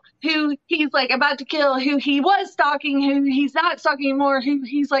girl who he's like about to kill, who he was stalking, who he's not stalking anymore, who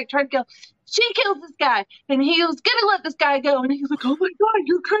he's like trying to kill, she kills this guy. And he was going to let this guy go. And he's like, oh my God,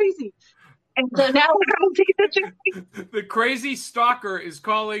 you're crazy. And so now we're on season 2. The crazy stalker is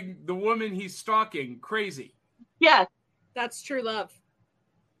calling the woman he's stalking crazy. Yeah. That's true love.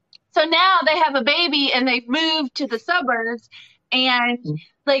 So now they have a baby and they've moved to the suburbs. And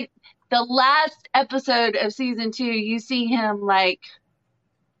like the last episode of season 2, you see him like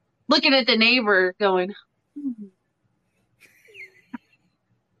looking at the neighbor going,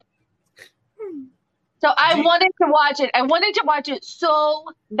 So I wanted to watch it. I wanted to watch it so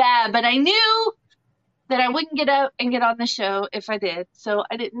bad, but I knew that I wouldn't get up and get on the show if I did. So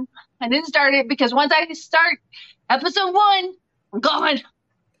I didn't start it because once I start episode 1, I'm gone.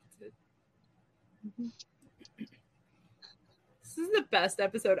 This is the best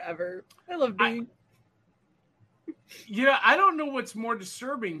episode ever. I love Dee. I don't know what's more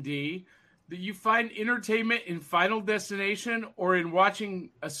disturbing, Dee, that you find entertainment in Final Destination or in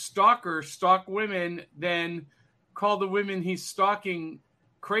watching a stalker stalk women, then call the women he's stalking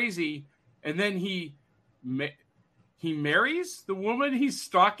crazy, and then he marries the woman he's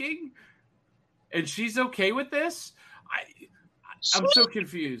stalking, and she's okay with this? I'm so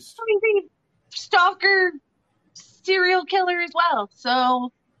confused. Crazy stalker serial killer as well.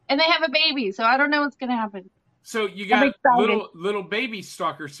 So, and they have a baby, so I don't know what's gonna happen. So you got little baby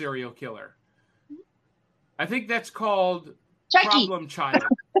stalker serial killer. I think that's called Chucky. Problem Child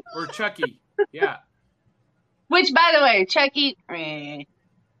or Chucky. Yeah. Which, by the way, Chucky,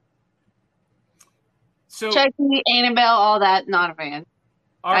 So Chucky, Annabelle, all that, not a fan.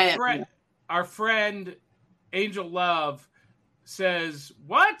 our friend Angel Love says,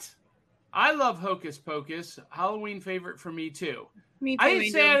 "What? I love Hocus Pocus. Halloween favorite for me too." Me too. I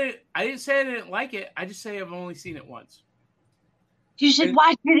didn't say Angel. I didn't say I didn't like it. I just say I've only seen it once. You should And-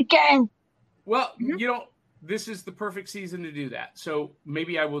 watch it again. Well, Mhm. you know, this is the perfect season to do that. So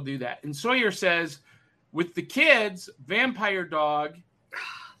maybe I will do that. And Sawyer says, with the kids, Vampire Dog,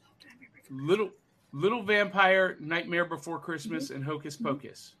 Little Vampire, Nightmare Before Christmas, and Hocus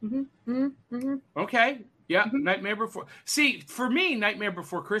Pocus. Okay. Yeah, Mhm. Nightmare Before. See, for me, Nightmare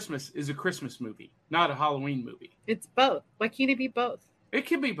Before Christmas is a Christmas movie, not a Halloween movie. It's both. Why can't it be both? It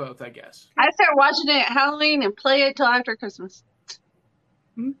can be both, I guess. I start watching it at Halloween and play it till after Christmas.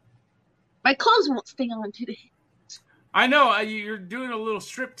 Mhm. My clothes won't stay on today. I know you're doing a little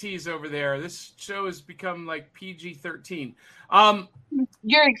striptease over there. This show has become like PG-13.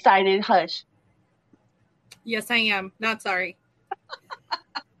 You're excited, hush. Yes, I am. Not sorry.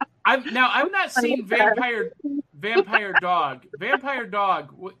 I've not seen Vampire Dog. Vampire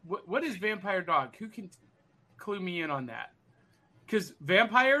Dog. What is Vampire Dog? Who can clue me in on that? Because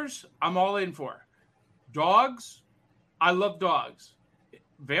vampires, I'm all in for. Dogs, I love dogs.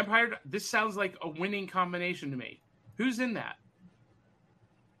 Vampire. This sounds like a winning combination to me. Who's in that?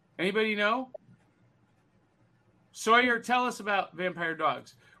 Anybody know? Sawyer, tell us about Vampire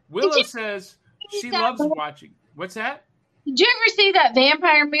Dogs. Willow says she loves watching. What's that? Did you ever see that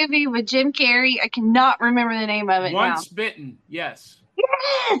vampire movie with Jim Carrey? I cannot remember the name of it Once Bitten. Yes.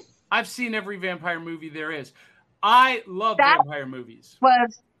 Yes! I've seen every vampire movie there is. I love That vampire movies.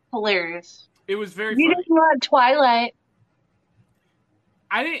 was hilarious. It was very You funny. didn't love Twilight.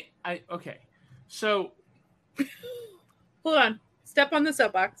 Okay. So Hold on. Step on the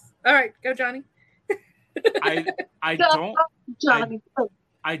soapbox. All right, go, Johnny. I Stop, Johnny.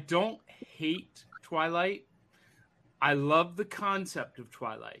 I don't hate Twilight. I love the concept of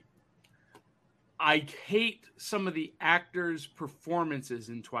Twilight. I hate some of the actors' performances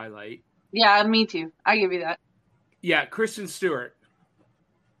in Twilight. Yeah, me too. I give you that. Yeah, Kristen Stewart.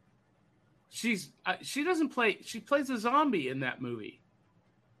 She doesn't play. She plays a zombie in that movie.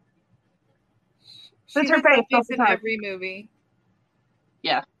 That's She her does face that all the in time. every movie.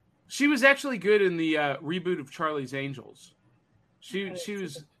 She was actually good in the reboot of Charlie's Angels. She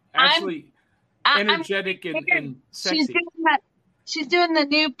was actually energetic and sexy. She's doing that. She's doing the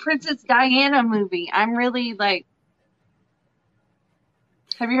new Princess Diana movie. I'm really like.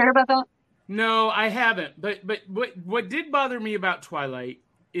 Have you heard about that? No, I haven't. But what did bother me about Twilight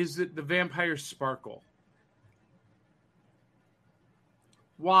is that the vampires sparkle.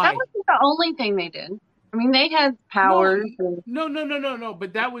 Why? That wasn't the only thing they did. I mean, they had powers. No.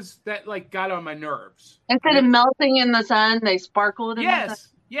 But that like got on my nerves. Instead of melting in the sun, they sparkled in the sun.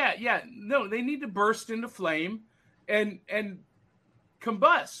 Yes. Yeah. No, they need to burst into flame and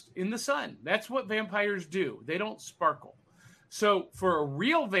combust in the sun. That's what vampires do. They don't sparkle. So for a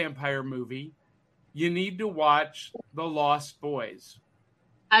real vampire movie, you need to watch The Lost Boys.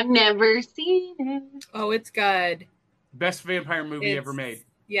 I've never seen it. Oh, it's good. Best vampire movie ever made.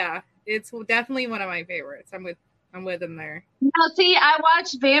 Yeah, it's definitely one of my favorites. I'm with him there. Now, see, I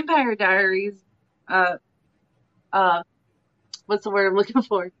watched Vampire Diaries. What's the word I'm looking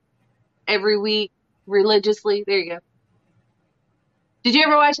for? Every week, religiously. There you go. Did you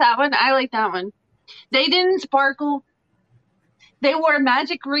ever watch that one? I like that one. They didn't sparkle. They wore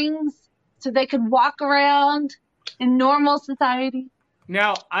magic rings so they could walk around in normal society.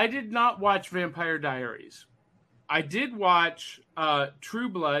 Now, I did not watch Vampire Diaries. I did watch True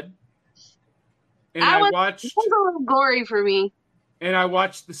Blood, and I watched. It was a little gory for me. And I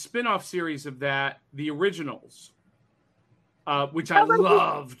watched the spin-off series of that, The Originals, which I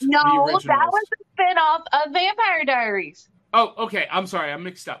loved. No, the Originals. that was a spin-off of Vampire Diaries. Oh, okay. I'm sorry. I'm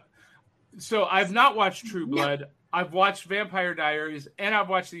mixed up. So I've not watched True Blood. I've watched Vampire Diaries, and I've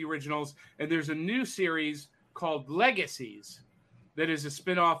watched The Originals. And there's a new series called Legacies that is a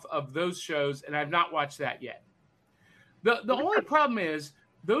spin-off of those shows, and I've not watched that yet. The only problem is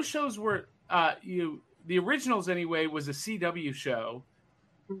those shows were the Originals anyway was a CW show,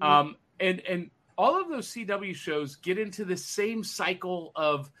 and all of those CW shows get into the same cycle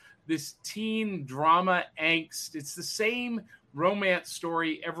of this teen drama angst. It's the same romance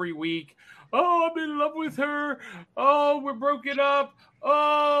story every week. Oh, I'm in love with her. Oh, we're broken up.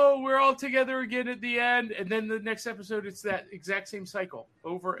 Oh, we're all together again at the end. And then the next episode, it's that exact same cycle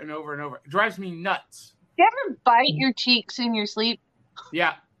over and over and over. It drives me nuts. You ever bite your cheeks in your sleep?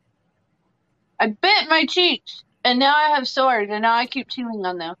 Yeah. I bit my cheeks, and now I have sores, and now I keep chewing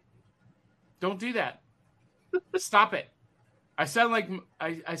on them. Don't do that. Stop it. I sound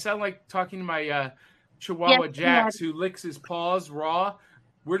like talking to my Chihuahua Jax, who licks his paws raw.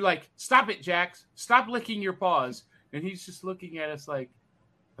 We're like, stop it, Jax. Stop licking your paws. And he's just looking at us like,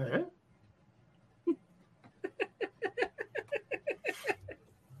 eh?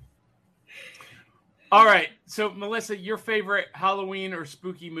 All right. So, Melissa, your favorite Halloween or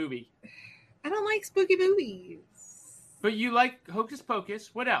spooky movie? I don't like spooky movies. But you like Hocus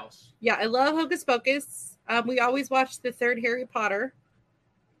Pocus. What else? Yeah, I love Hocus Pocus. We always watch the third Harry Potter.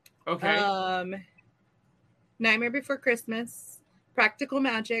 Okay. Nightmare Before Christmas. Practical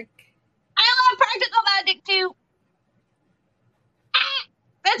Magic. I love Practical Magic too.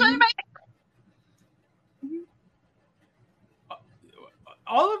 That's one of my.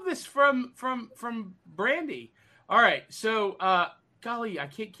 All of this from Brandy. All right. So, golly, I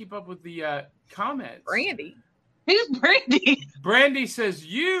can't keep up with the comments. Brandy. Who's Brandy? Brandy says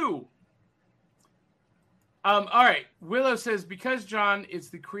you. All right. Willow says, because, John, it's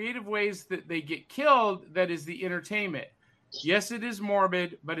the creative ways that they get killed that is the entertainment. Yes, it is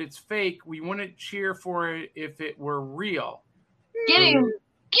morbid, but it's fake. We wouldn't cheer for it if it were real. Get him,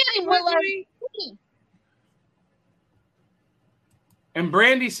 Willow. And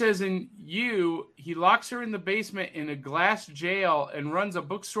Brandy says in You, he locks her in the basement in a glass jail and runs a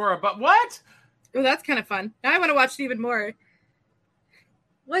bookstore about what? Oh, that's kind of fun. Now I want to watch it even more.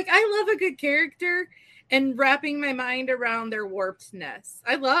 Like, I love a good character and wrapping my mind around their warpedness.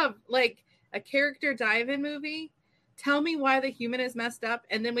 I love, like, a character dive-in movie. Tell me why the human is messed up,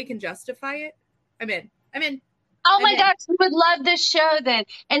 and then we can justify it. I'm in. Oh my gosh, we would love this show then.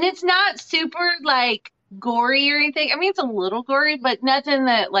 And it's not super, like, gory or anything. I mean, it's a little gory, but nothing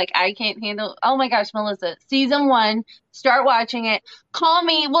that, like, I can't handle. Oh my gosh, Melissa, season 1, start watching it. Call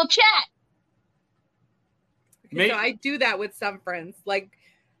me, we'll chat. So I do that with some friends. Like,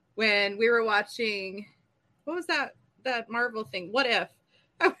 when we were watching, what was that Marvel thing? What If?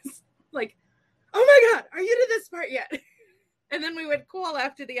 I was like, oh my God, are you to this part yet? And then we would call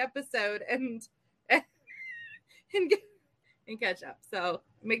after the episode and catch up. So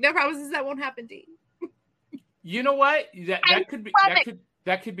make no promises that won't happen to you. You know what? That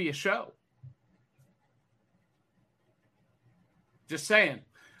could be a show. Just saying.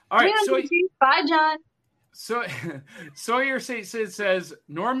 All right. So bye, John. So Sawyer says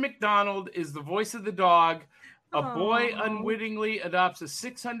Norm Macdonald is the voice of the dog. A boy unwittingly adopts a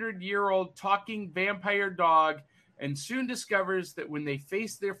 600-year-old talking vampire dog and soon discovers that when they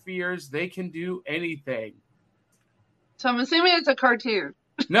face their fears, they can do anything. So I'm assuming it's a cartoon.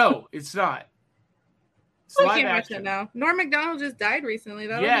 No, it's not. It's I live can't watch action. it now. Norm Macdonald just died recently.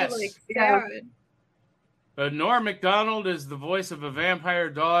 That Yes. would be like Yeah. sad. But Norm Macdonald is the voice of a vampire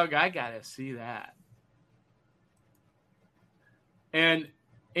dog. I gotta see that. And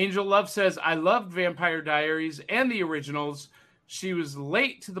Angel Love says, I loved Vampire Diaries and the originals. She was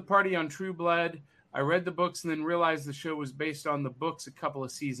late to the party on True Blood. I read the books and then realized the show was based on the books a couple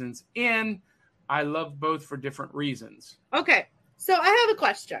of seasons in. I loved both for different reasons. Okay, so I have a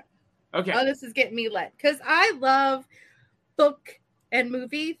question. Okay. Oh, this is getting me lit because I love book and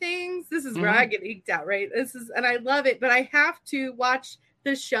movie things. This is where I get eked out, right? And I love it, but I have to watch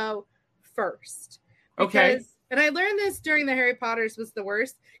the show first. Okay. And I learned this during the Harry Potters was the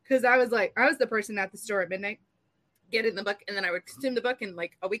worst because I was the person at the store at midnight, getting the book, and then I would consume the book in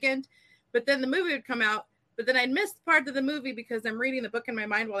like a weekend. But then the movie would come out, but then I'd miss part of the movie because I'm reading the book in my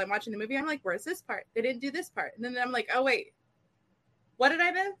mind while I'm watching the movie. I'm like, where's this part? They didn't do this part. And then I'm like, oh, wait, what did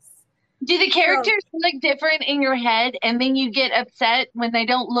I miss? Do the characters look different in your head and then you get upset when they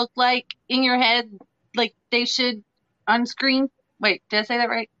don't look like in your head like they should on screen? Wait, did I say that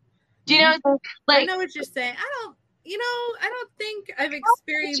right? Do you know, like, I know what you're saying. I don't think I've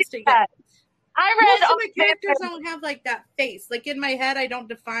experienced it yet. I read Most of my characters don't have like that face. Like in my head, I don't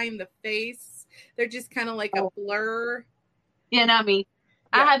define the face. They're just kind of like a blur. Yeah, not me.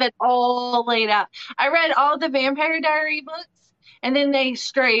 Yeah. I have it all laid out. I read all the Vampire Diary books, and then they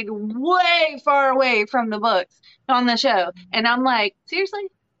strayed way far away from the books on the show. And I'm like, seriously?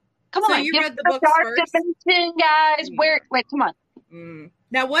 Come So on. you give read me the books dark first? dimension, guys. Wait, come on.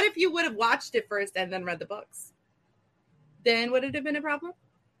 Now, what if you would have watched it first and then read the books? Then would it have been a problem?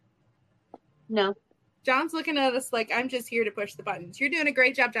 No. John's looking at us like I'm just here to push the buttons. You're doing a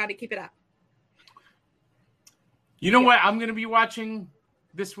great job, Johnny. Keep it up. You know what I'm going to be watching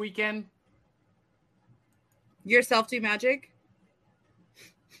this weekend? Yourself Do Magic?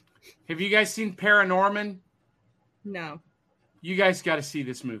 Have you guys seen Paranorman? No. You guys got to see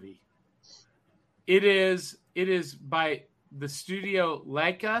this movie. It is by the studio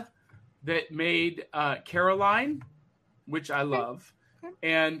Leica that made Caroline, which I love,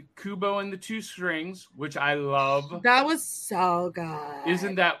 and Kubo and the Two Strings, which I love. That was so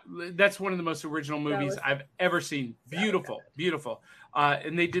good. That's one of the most original movies I've ever seen. Beautiful, beautiful.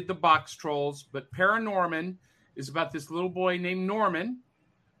 And they did the Box Trolls, but Paranorman is about this little boy named Norman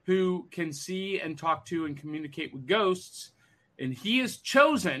who can see and talk to and communicate with ghosts. And he is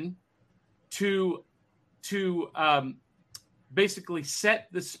chosen to basically set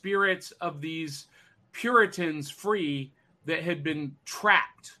the spirits of these Puritans free that had been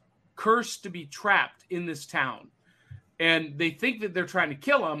trapped, cursed to be trapped in this town. And they think that they're trying to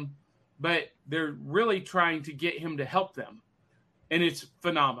kill him, but they're really trying to get him to help them. And it's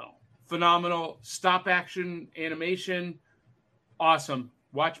phenomenal. Phenomenal stop action animation. Awesome.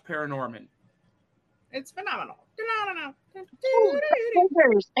 Watch Paranorman. It's phenomenal. Ooh, the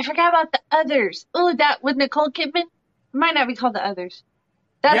Others. I forgot about The Others. Oh, that with Nicole Kidman. It might not be called The Others.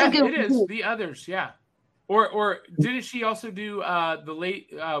 That's a good one. It is. The Others, yeah. Or didn't she also do the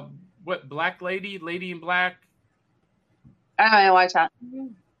late Black Lady in Black? I might watch that.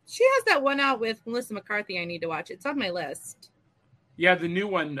 She has that one out with Melissa McCarthy. I need to watch. It's on my list. Yeah, the new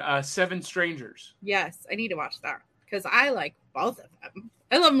one, Seven Strangers. Yes, I need to watch that because I like both of them.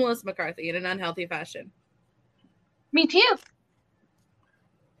 I love Melissa McCarthy in an unhealthy fashion. Me too.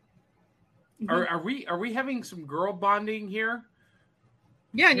 Are we having some girl bonding here?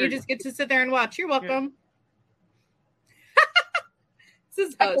 Yeah, and you just get to sit there and watch. You're welcome. This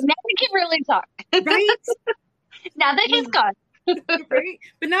is Okay, now we can really talk. right. Now that he's gone. Right?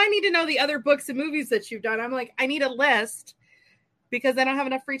 But now I need to know the other books and movies that you've done. I'm like, I need a list because I don't have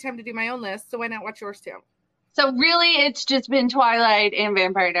enough free time to do my own list. So why not watch yours too? So really, it's just been Twilight and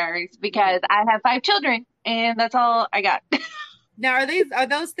Vampire Diaries because I have 5 children and that's all I got. Now, are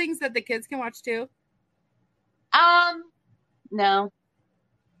those things that the kids can watch too? No.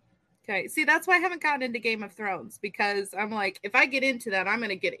 Okay. See, that's why I haven't gotten into Game of Thrones because I'm like, if I get into that, I'm going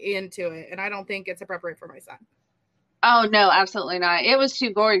to get into it. And I don't think it's appropriate for my son. Oh, no, absolutely not. It was too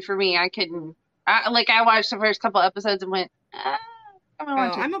gory for me. I couldn't. I watched the first couple episodes and went, I'm gonna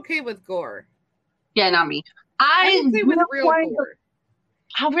watch it. I'm okay with gore. Yeah, not me. I'm okay with real gore.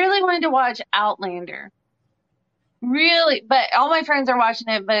 I really wanted to watch Outlander. Really, but all my friends are watching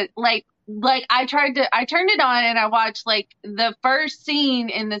it, but like I turned it on and I watched like the first scene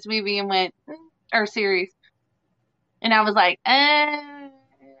in this movie and went, or series. And I was like, I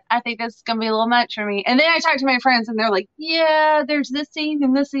think this is going to be a little much for me. And then I talked to my friends and they're like, yeah, there's this scene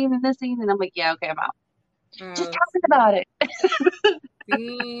and this scene and this scene. And I'm like, yeah, okay, I'm out. Just talking about it.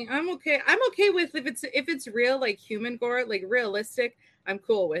 I'm okay. I'm okay with if it's real, like human gore, like realistic, I'm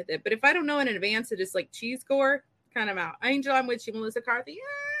cool with it. But if I don't know in advance, it is like cheese gore, kind of out. Angel, I'm with you, Melissa McCarthy.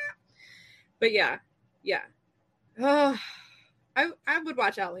 Yeah. But yeah. I would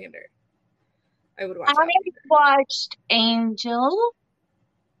watch Outlander. I watched Angel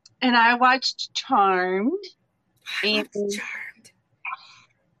and I watched Charmed. Charmed.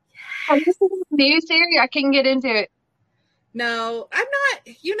 This is a new series. I couldn't get into it. No, I'm not.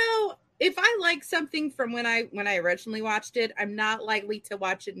 If I like something from when I originally watched it, I'm not likely to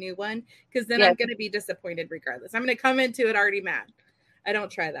watch a new one because then I'm going to be disappointed regardless. I'm going to come into it already mad. I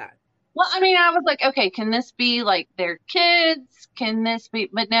don't try that. Well, I mean, I was like, okay, can this be like their kids? Can this be?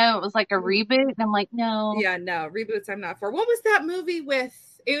 But no, it was like a reboot. And I'm like, no. Yeah, no, reboots I'm not for. What was that movie with?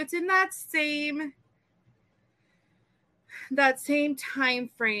 It's in that same time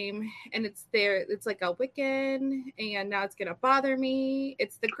frame, and it's like a Wiccan, and now it's gonna bother me.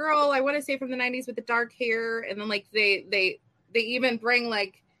 It's the girl I want to say from the 90s with the dark hair, and then like they even bring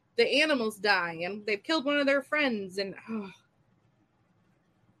like the animals die, and they've killed one of their friends, and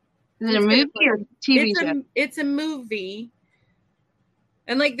Is it a movie or TV show? It's a movie.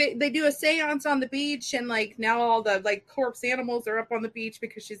 And like they do a seance on the beach, and like now all the like corpse animals are up on the beach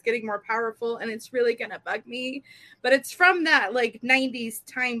because she's getting more powerful, and it's really gonna bug me. But it's from that like 90s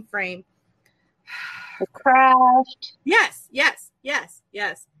time frame. The Craft. Yes. Good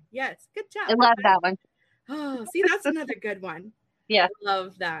job. I love that one. Oh, see, that's another good one. Yeah. I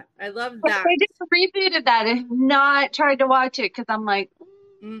love that. They just rebooted that and not tried to watch it because I'm like,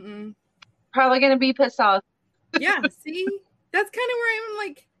 probably gonna be pissed off. Yeah, see? That's kind of where I'm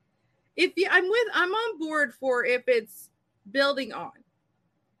like, I'm on board for if it's building on.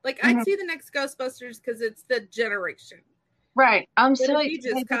 Like, I'd see the next Ghostbusters because it's the generation. Right. I'm but so if you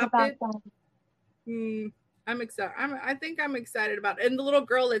excited just about it, that. I'm excited. I think I'm excited about it. And the little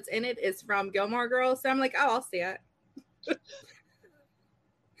girl that's in it is from Gilmore Girls. So I'm like, oh, I'll see it. Oh,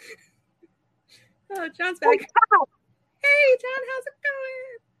 John's back. Hey, John, how's it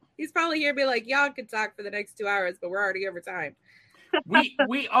going? He's probably here be like, y'all could talk for the next 2 hours, but we're already over time.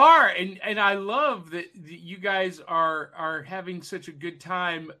 we are, and I love that you guys are having such a good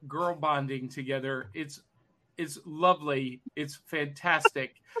time girl bonding together. It's lovely. It's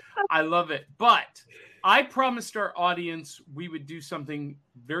fantastic. I love it. But I promised our audience we would do something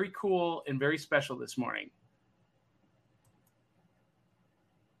very cool and very special this morning.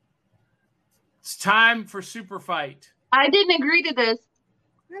 It's time for Super Fight. I didn't agree to this.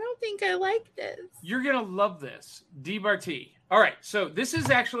 I don't think I like this. You're going to love this. DBRT. All right, so this is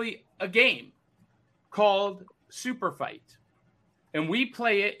actually a game called Super Fight. And we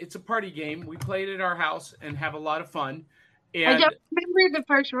play it. It's a party game. We play it at our house and have a lot of fun. And I don't remember the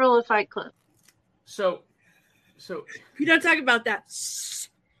first rule of Fight Club. So You don't talk about that.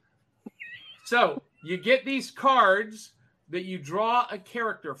 So you get these cards that you draw a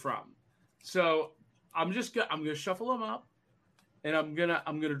character from. So I'm gonna shuffle them up, and I'm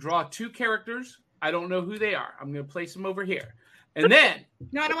gonna draw 2 characters. I don't know who they are. I'm gonna place them over here, and then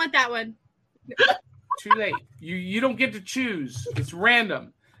No, I don't want that one. too late. You don't get to choose. It's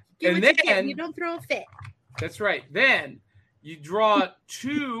random. Do And what you can. then You don't throw a fit. that's right. Then you draw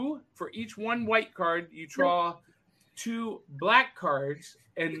 2 for each one white card. You draw 2 black cards,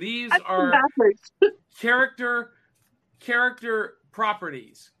 and these are Backwards. character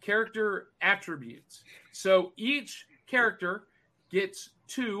properties, character attributes. So each character gets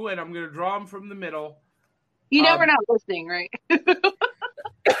 2, and I'm going to draw them from the middle. You know we're not listening, right? I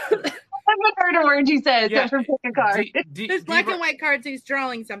haven't heard a word you said except for pick a card. There's black and white cards. He's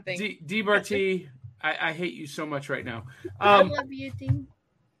drawing something. DBRT, I hate you so much right now. I love you, Dean.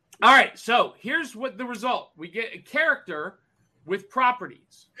 All right, so here's what the result. We get a character with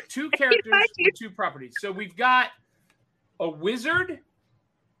properties. 2 characters with 2 properties. So we've got a wizard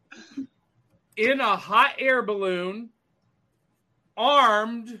in a hot air balloon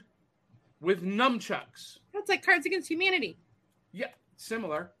armed with nunchucks. That's like Cards Against Humanity. Yeah,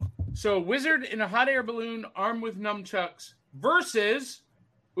 similar. So a wizard in a hot air balloon armed with nunchucks versus,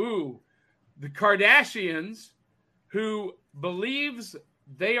 the Kardashians, who believes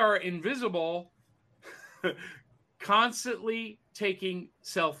they are invisible, constantly taking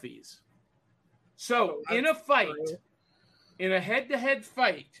selfies. So in a fight, in a head-to-head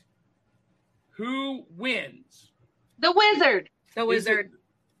fight, who wins? The wizard. The wizard.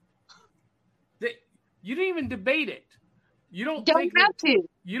 You didn't even debate it. You don't think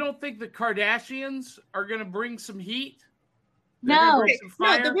the Kardashians are going to bring some heat? No.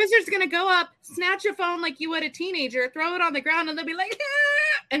 No, the wizard's going to go up, snatch a phone like you would a teenager, throw it on the ground, and they'll be like,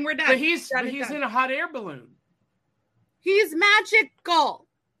 ah! And we're done. But he's done. in a hot air balloon. He's magical.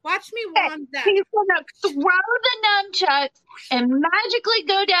 Watch me wand that. He's going to throw the nunchucks and magically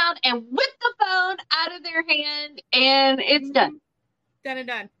go down and whip the phone out of their hand, and it's done. Done and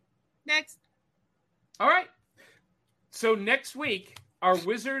done. Next. All right. So next week, our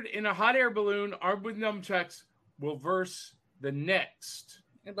wizard in a hot air balloon armed with nunchucks will verse the next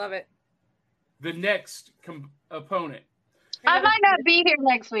opponent. I might not be here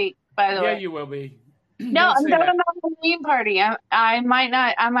next week, by the way. Yeah, you will be. No, I'm going to a Halloween party. I might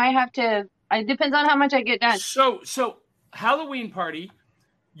not. I might have to. It depends on how much I get done. So Halloween party.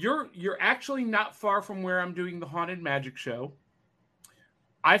 You're actually not far from where I'm doing the Haunted Magic Show.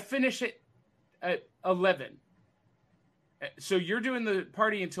 I finish it at 11. So you're doing the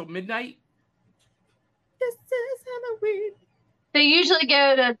party until midnight? This is Halloween. They usually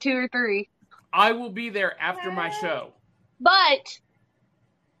go to 2 or 3. I will be there after my show. But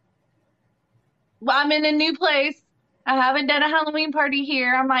I'm in a new place. I haven't done a Halloween party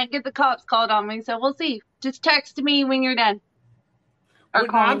here. I might get the cops called on me, so we'll see. Just text me when you're done. Or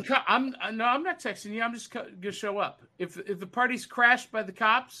call me. I'm not texting you. I'm just gonna show up. If the party's crashed by the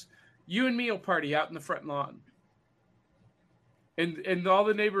cops, you and me will party out in the front lawn, and all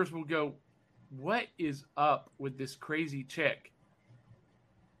the neighbors will go, "What is up with this crazy chick?"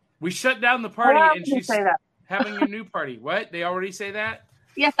 We shut down the party, and she's having a new party. What? They already say that?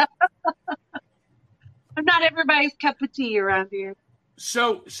 Yeah. I'm not everybody's cup of tea around here.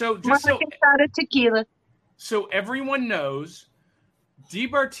 So just so shot of tequila. So everyone knows,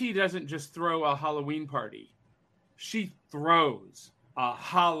 DBRT doesn't just throw a Halloween party. She throws a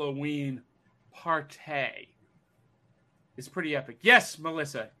Halloween party. It's pretty epic. Yes,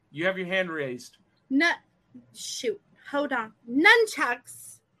 Melissa, you have your hand raised. Shoot. Hold on.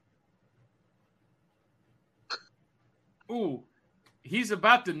 Nunchucks. Ooh, he's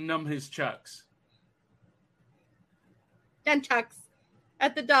about to numb his chucks. Nunchucks.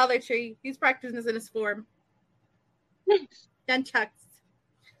 At the Dollar Tree. He's practicing this in his form. Nunchucks.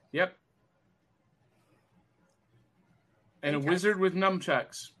 Yep. And a wizard with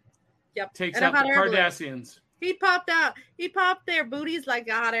nunchucks. Yep. Takes out the Kardashians. He popped out. He popped their booties like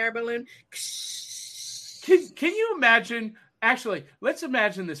a hot air balloon. Can you imagine? Actually, let's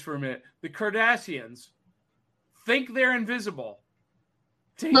imagine this for a minute. The Kardashians think they're invisible.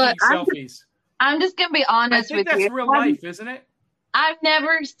 Taking selfies. I'm just going to be honest with you. That's real life, isn't it? I've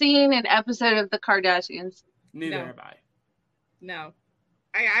never seen an episode of the Kardashians. Neither have I. No.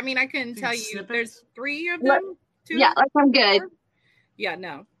 I mean, I couldn't tell you. Snippets? There's 3 of What? them. 2? Yeah, like I'm good. 4? Yeah,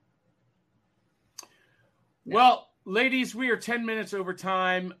 no. No. Well, ladies, we are 10 minutes over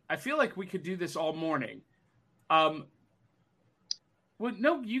time. I feel like we could do this all morning. Well,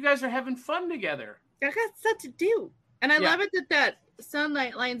 no, you guys are having fun together. I got stuff to do. And I Yeah. love it that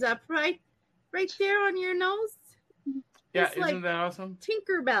sunlight lines up right there on your nose. Yeah, It's isn't like that awesome?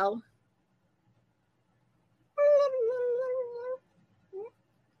 Tinkerbell.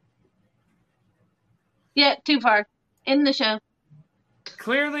 Yeah, too far. In the show.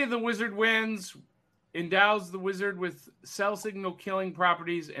 Clearly, the wizard wins, endows the wizard with cell signal killing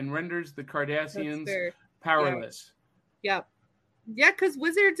properties, and renders the That's Cardassians fair. powerless. Yep. Yeah, because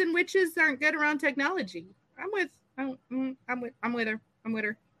wizards and witches aren't good around technology. I'm with her. I'm with her.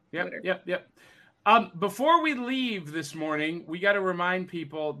 Yep. Before we leave this morning, we got to remind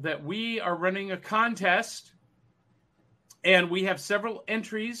people that we are running a contest, and we have several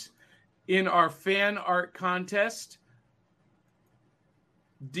entries in our fan art contest.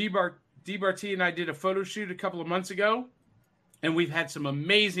 DBarT and I did a photo shoot a couple of months ago, and we've had some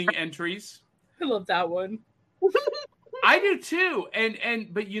amazing entries. I love that one. I do too,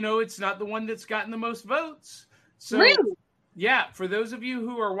 but it's not the one that's gotten the most votes. So, Really? yeah, for those of you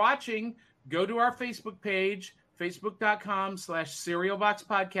who are watching, go to our Facebook page,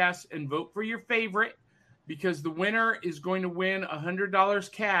 facebook.com/SerialBoxPodcast, and vote for your favorite, because the winner is going to win $100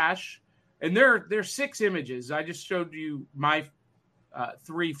 cash. And there's 6 images. I just showed you my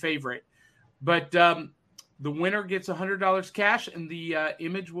 3 favorite. But the winner gets $100 cash, and the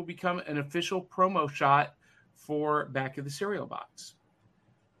image will become an official promo shot for Back of the Cereal Box.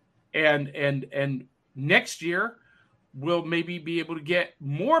 And next year, we'll maybe be able to get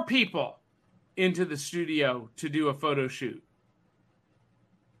more people into the studio to do a photo shoot.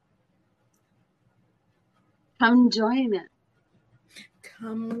 Come join it.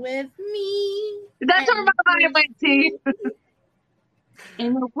 Come with me. That's where my mind went to.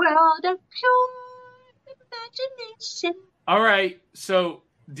 In a world of pure imagination. All right, so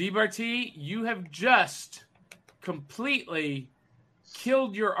DBarT, you have just completely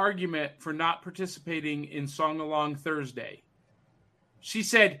killed your argument for not participating in Song Along Thursday. She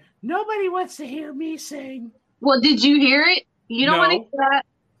said, nobody wants to hear me sing. Well, did you hear it? You don't No. want to hear that.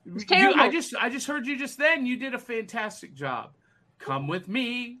 It's terrible. I just heard you just then. You did a fantastic job. Come with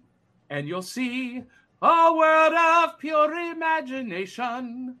me, and you'll see a world of pure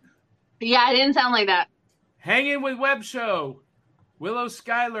imagination. Yeah, it didn't sound like that. Hanging with Web Show. Willow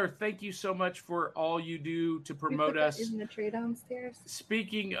Schuyler, thank you so much for all you do to promote us. In the tray downstairs.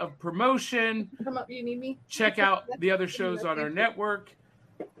 Speaking of promotion, Come up. You need me? check out the other shows on our network.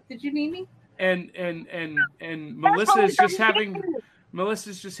 Did you need me? And Melissa's just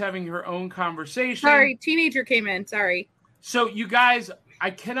having her own conversation. Sorry, teenager came in. Sorry. So you guys, I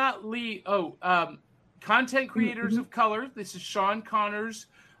cannot leave. Content Creators of Color. This is Sean Connor's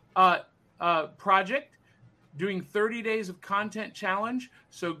project, doing 30 days of content challenge.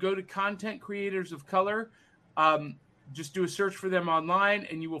 So go to Content Creators of Color. Just do a search for them online,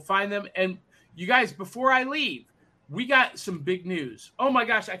 and you will find them. And you guys, before I leave, we got some big news. Oh my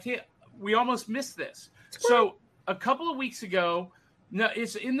gosh, we almost missed this. So a couple of weeks ago, no,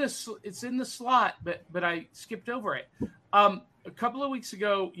 it's in the slot, but I skipped over it. A couple of weeks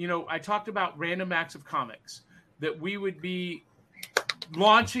ago, I talked about Random Acts of Comics, that we would be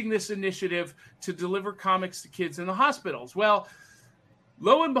launching this initiative to deliver comics to kids in the hospitals. Well,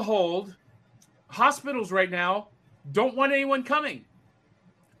 lo and behold, hospitals right now don't want anyone coming,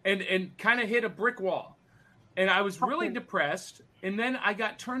 and kind of hit a brick wall. And I was really depressed. And then I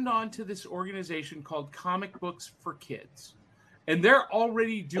got turned on to this organization called Comic Books for Kids. And they're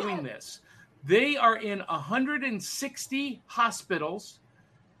already doing this. They are in 160 hospitals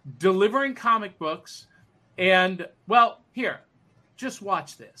delivering comic books. And, well, here, just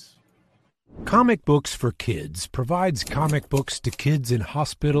watch this. Comic Books for Kids provides comic books to kids in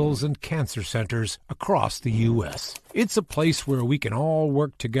hospitals and cancer centers across the U.S. It's a place where we can all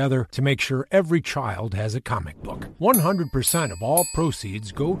work together to make sure every child has a comic book. 100% of all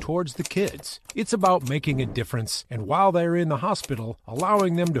proceeds go towards the kids. It's about making a difference, and while they're in the hospital,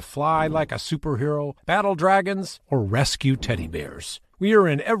 allowing them to fly like a superhero, battle dragons, or rescue teddy bears. We are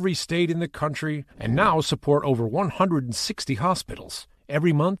in every state in the country and now support over 160 hospitals.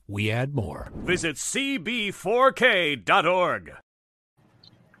 Every month, we add more. Visit cb4k.org.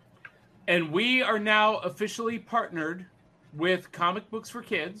 And we are now officially partnered with Comic Books for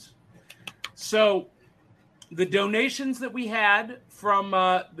Kids. So the donations that we had from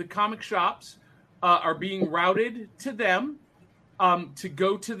the comic shops are being routed to them to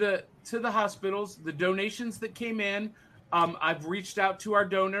go to the hospitals. The donations that came in I've reached out to our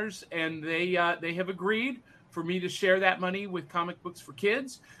donors, and they have agreed for me to share that money with Comic Books for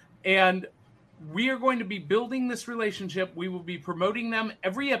Kids. And we are going to be building this relationship. We will be promoting them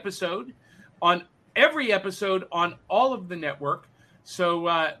every episode on all of the network.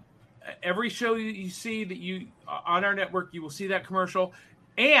 So every show you see that you on our network, you will see that commercial.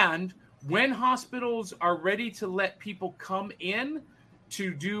 And when hospitals are ready to let people come in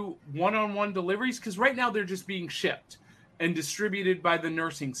to do one-on-one deliveries, because right now they're just being shipped and distributed by the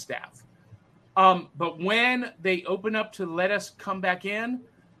nursing staff. But when they open up to let us come back in,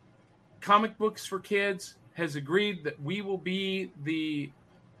 Comic Books for Kids has agreed that we will be the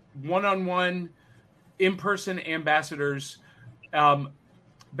one-on-one in-person ambassadors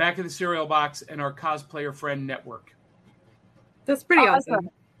back in the cereal box and our Cosplayer Friend Network. That's pretty awesome.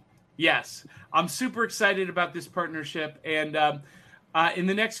 Yes, I'm super excited about this partnership. And in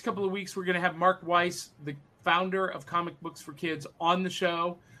the next couple of weeks, we're going to have Mark Weiss, the founder of Comic Books for Kids, on the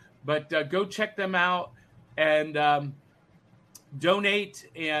show. But go check them out and donate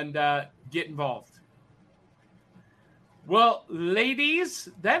and get involved. Well, ladies,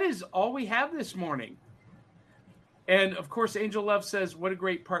 that is all we have this morning. And, of course, Angel Love says, what a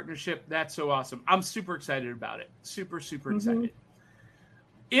great partnership. That's so awesome. I'm super excited about it. Super excited.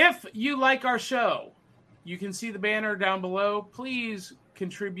 If you like our show, you can see the banner down below. Please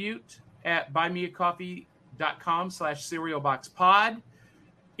contribute at buymeacoffee.com/cerealboxpod.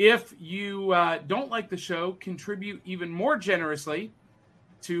 If you don't like the show, contribute even more generously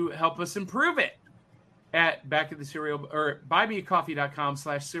to help us improve it at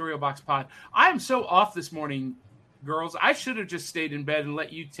buymeacoffee.com/cerealboxpod. I am so off this morning, girls. I should have just stayed in bed and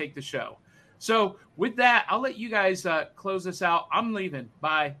let you take the show. So with that, I'll let you guys close this out. I'm leaving.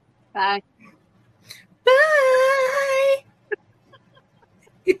 Bye. Bye. Bye.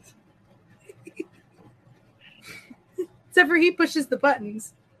 Except for he pushes the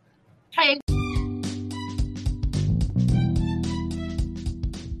buttons. Hey.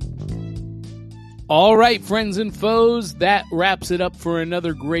 All right, friends and foes, that wraps it up for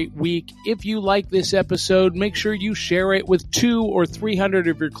another great week. If you like this episode, make sure you share it with 200 or 300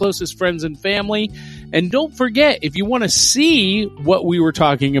 of your closest friends and family. And don't forget, if you want to see what we were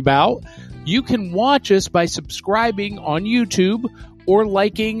talking about, you can watch us by subscribing on YouTube or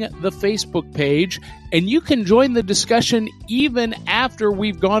liking the Facebook page. And you can join the discussion even after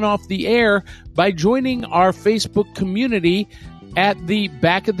we've gone off the air by joining our Facebook community at the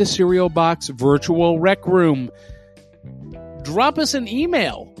Back of the Cereal Box virtual rec room. Drop us an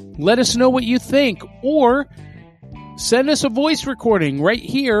email. Let us know what you think, or send us a voice recording right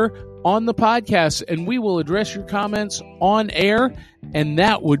here on the podcast, and we will address your comments on air, and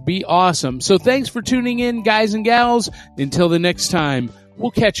that would be awesome. So thanks for tuning in, guys and gals. Until the next time,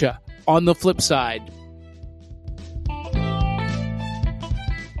 we'll catch you on the flip side.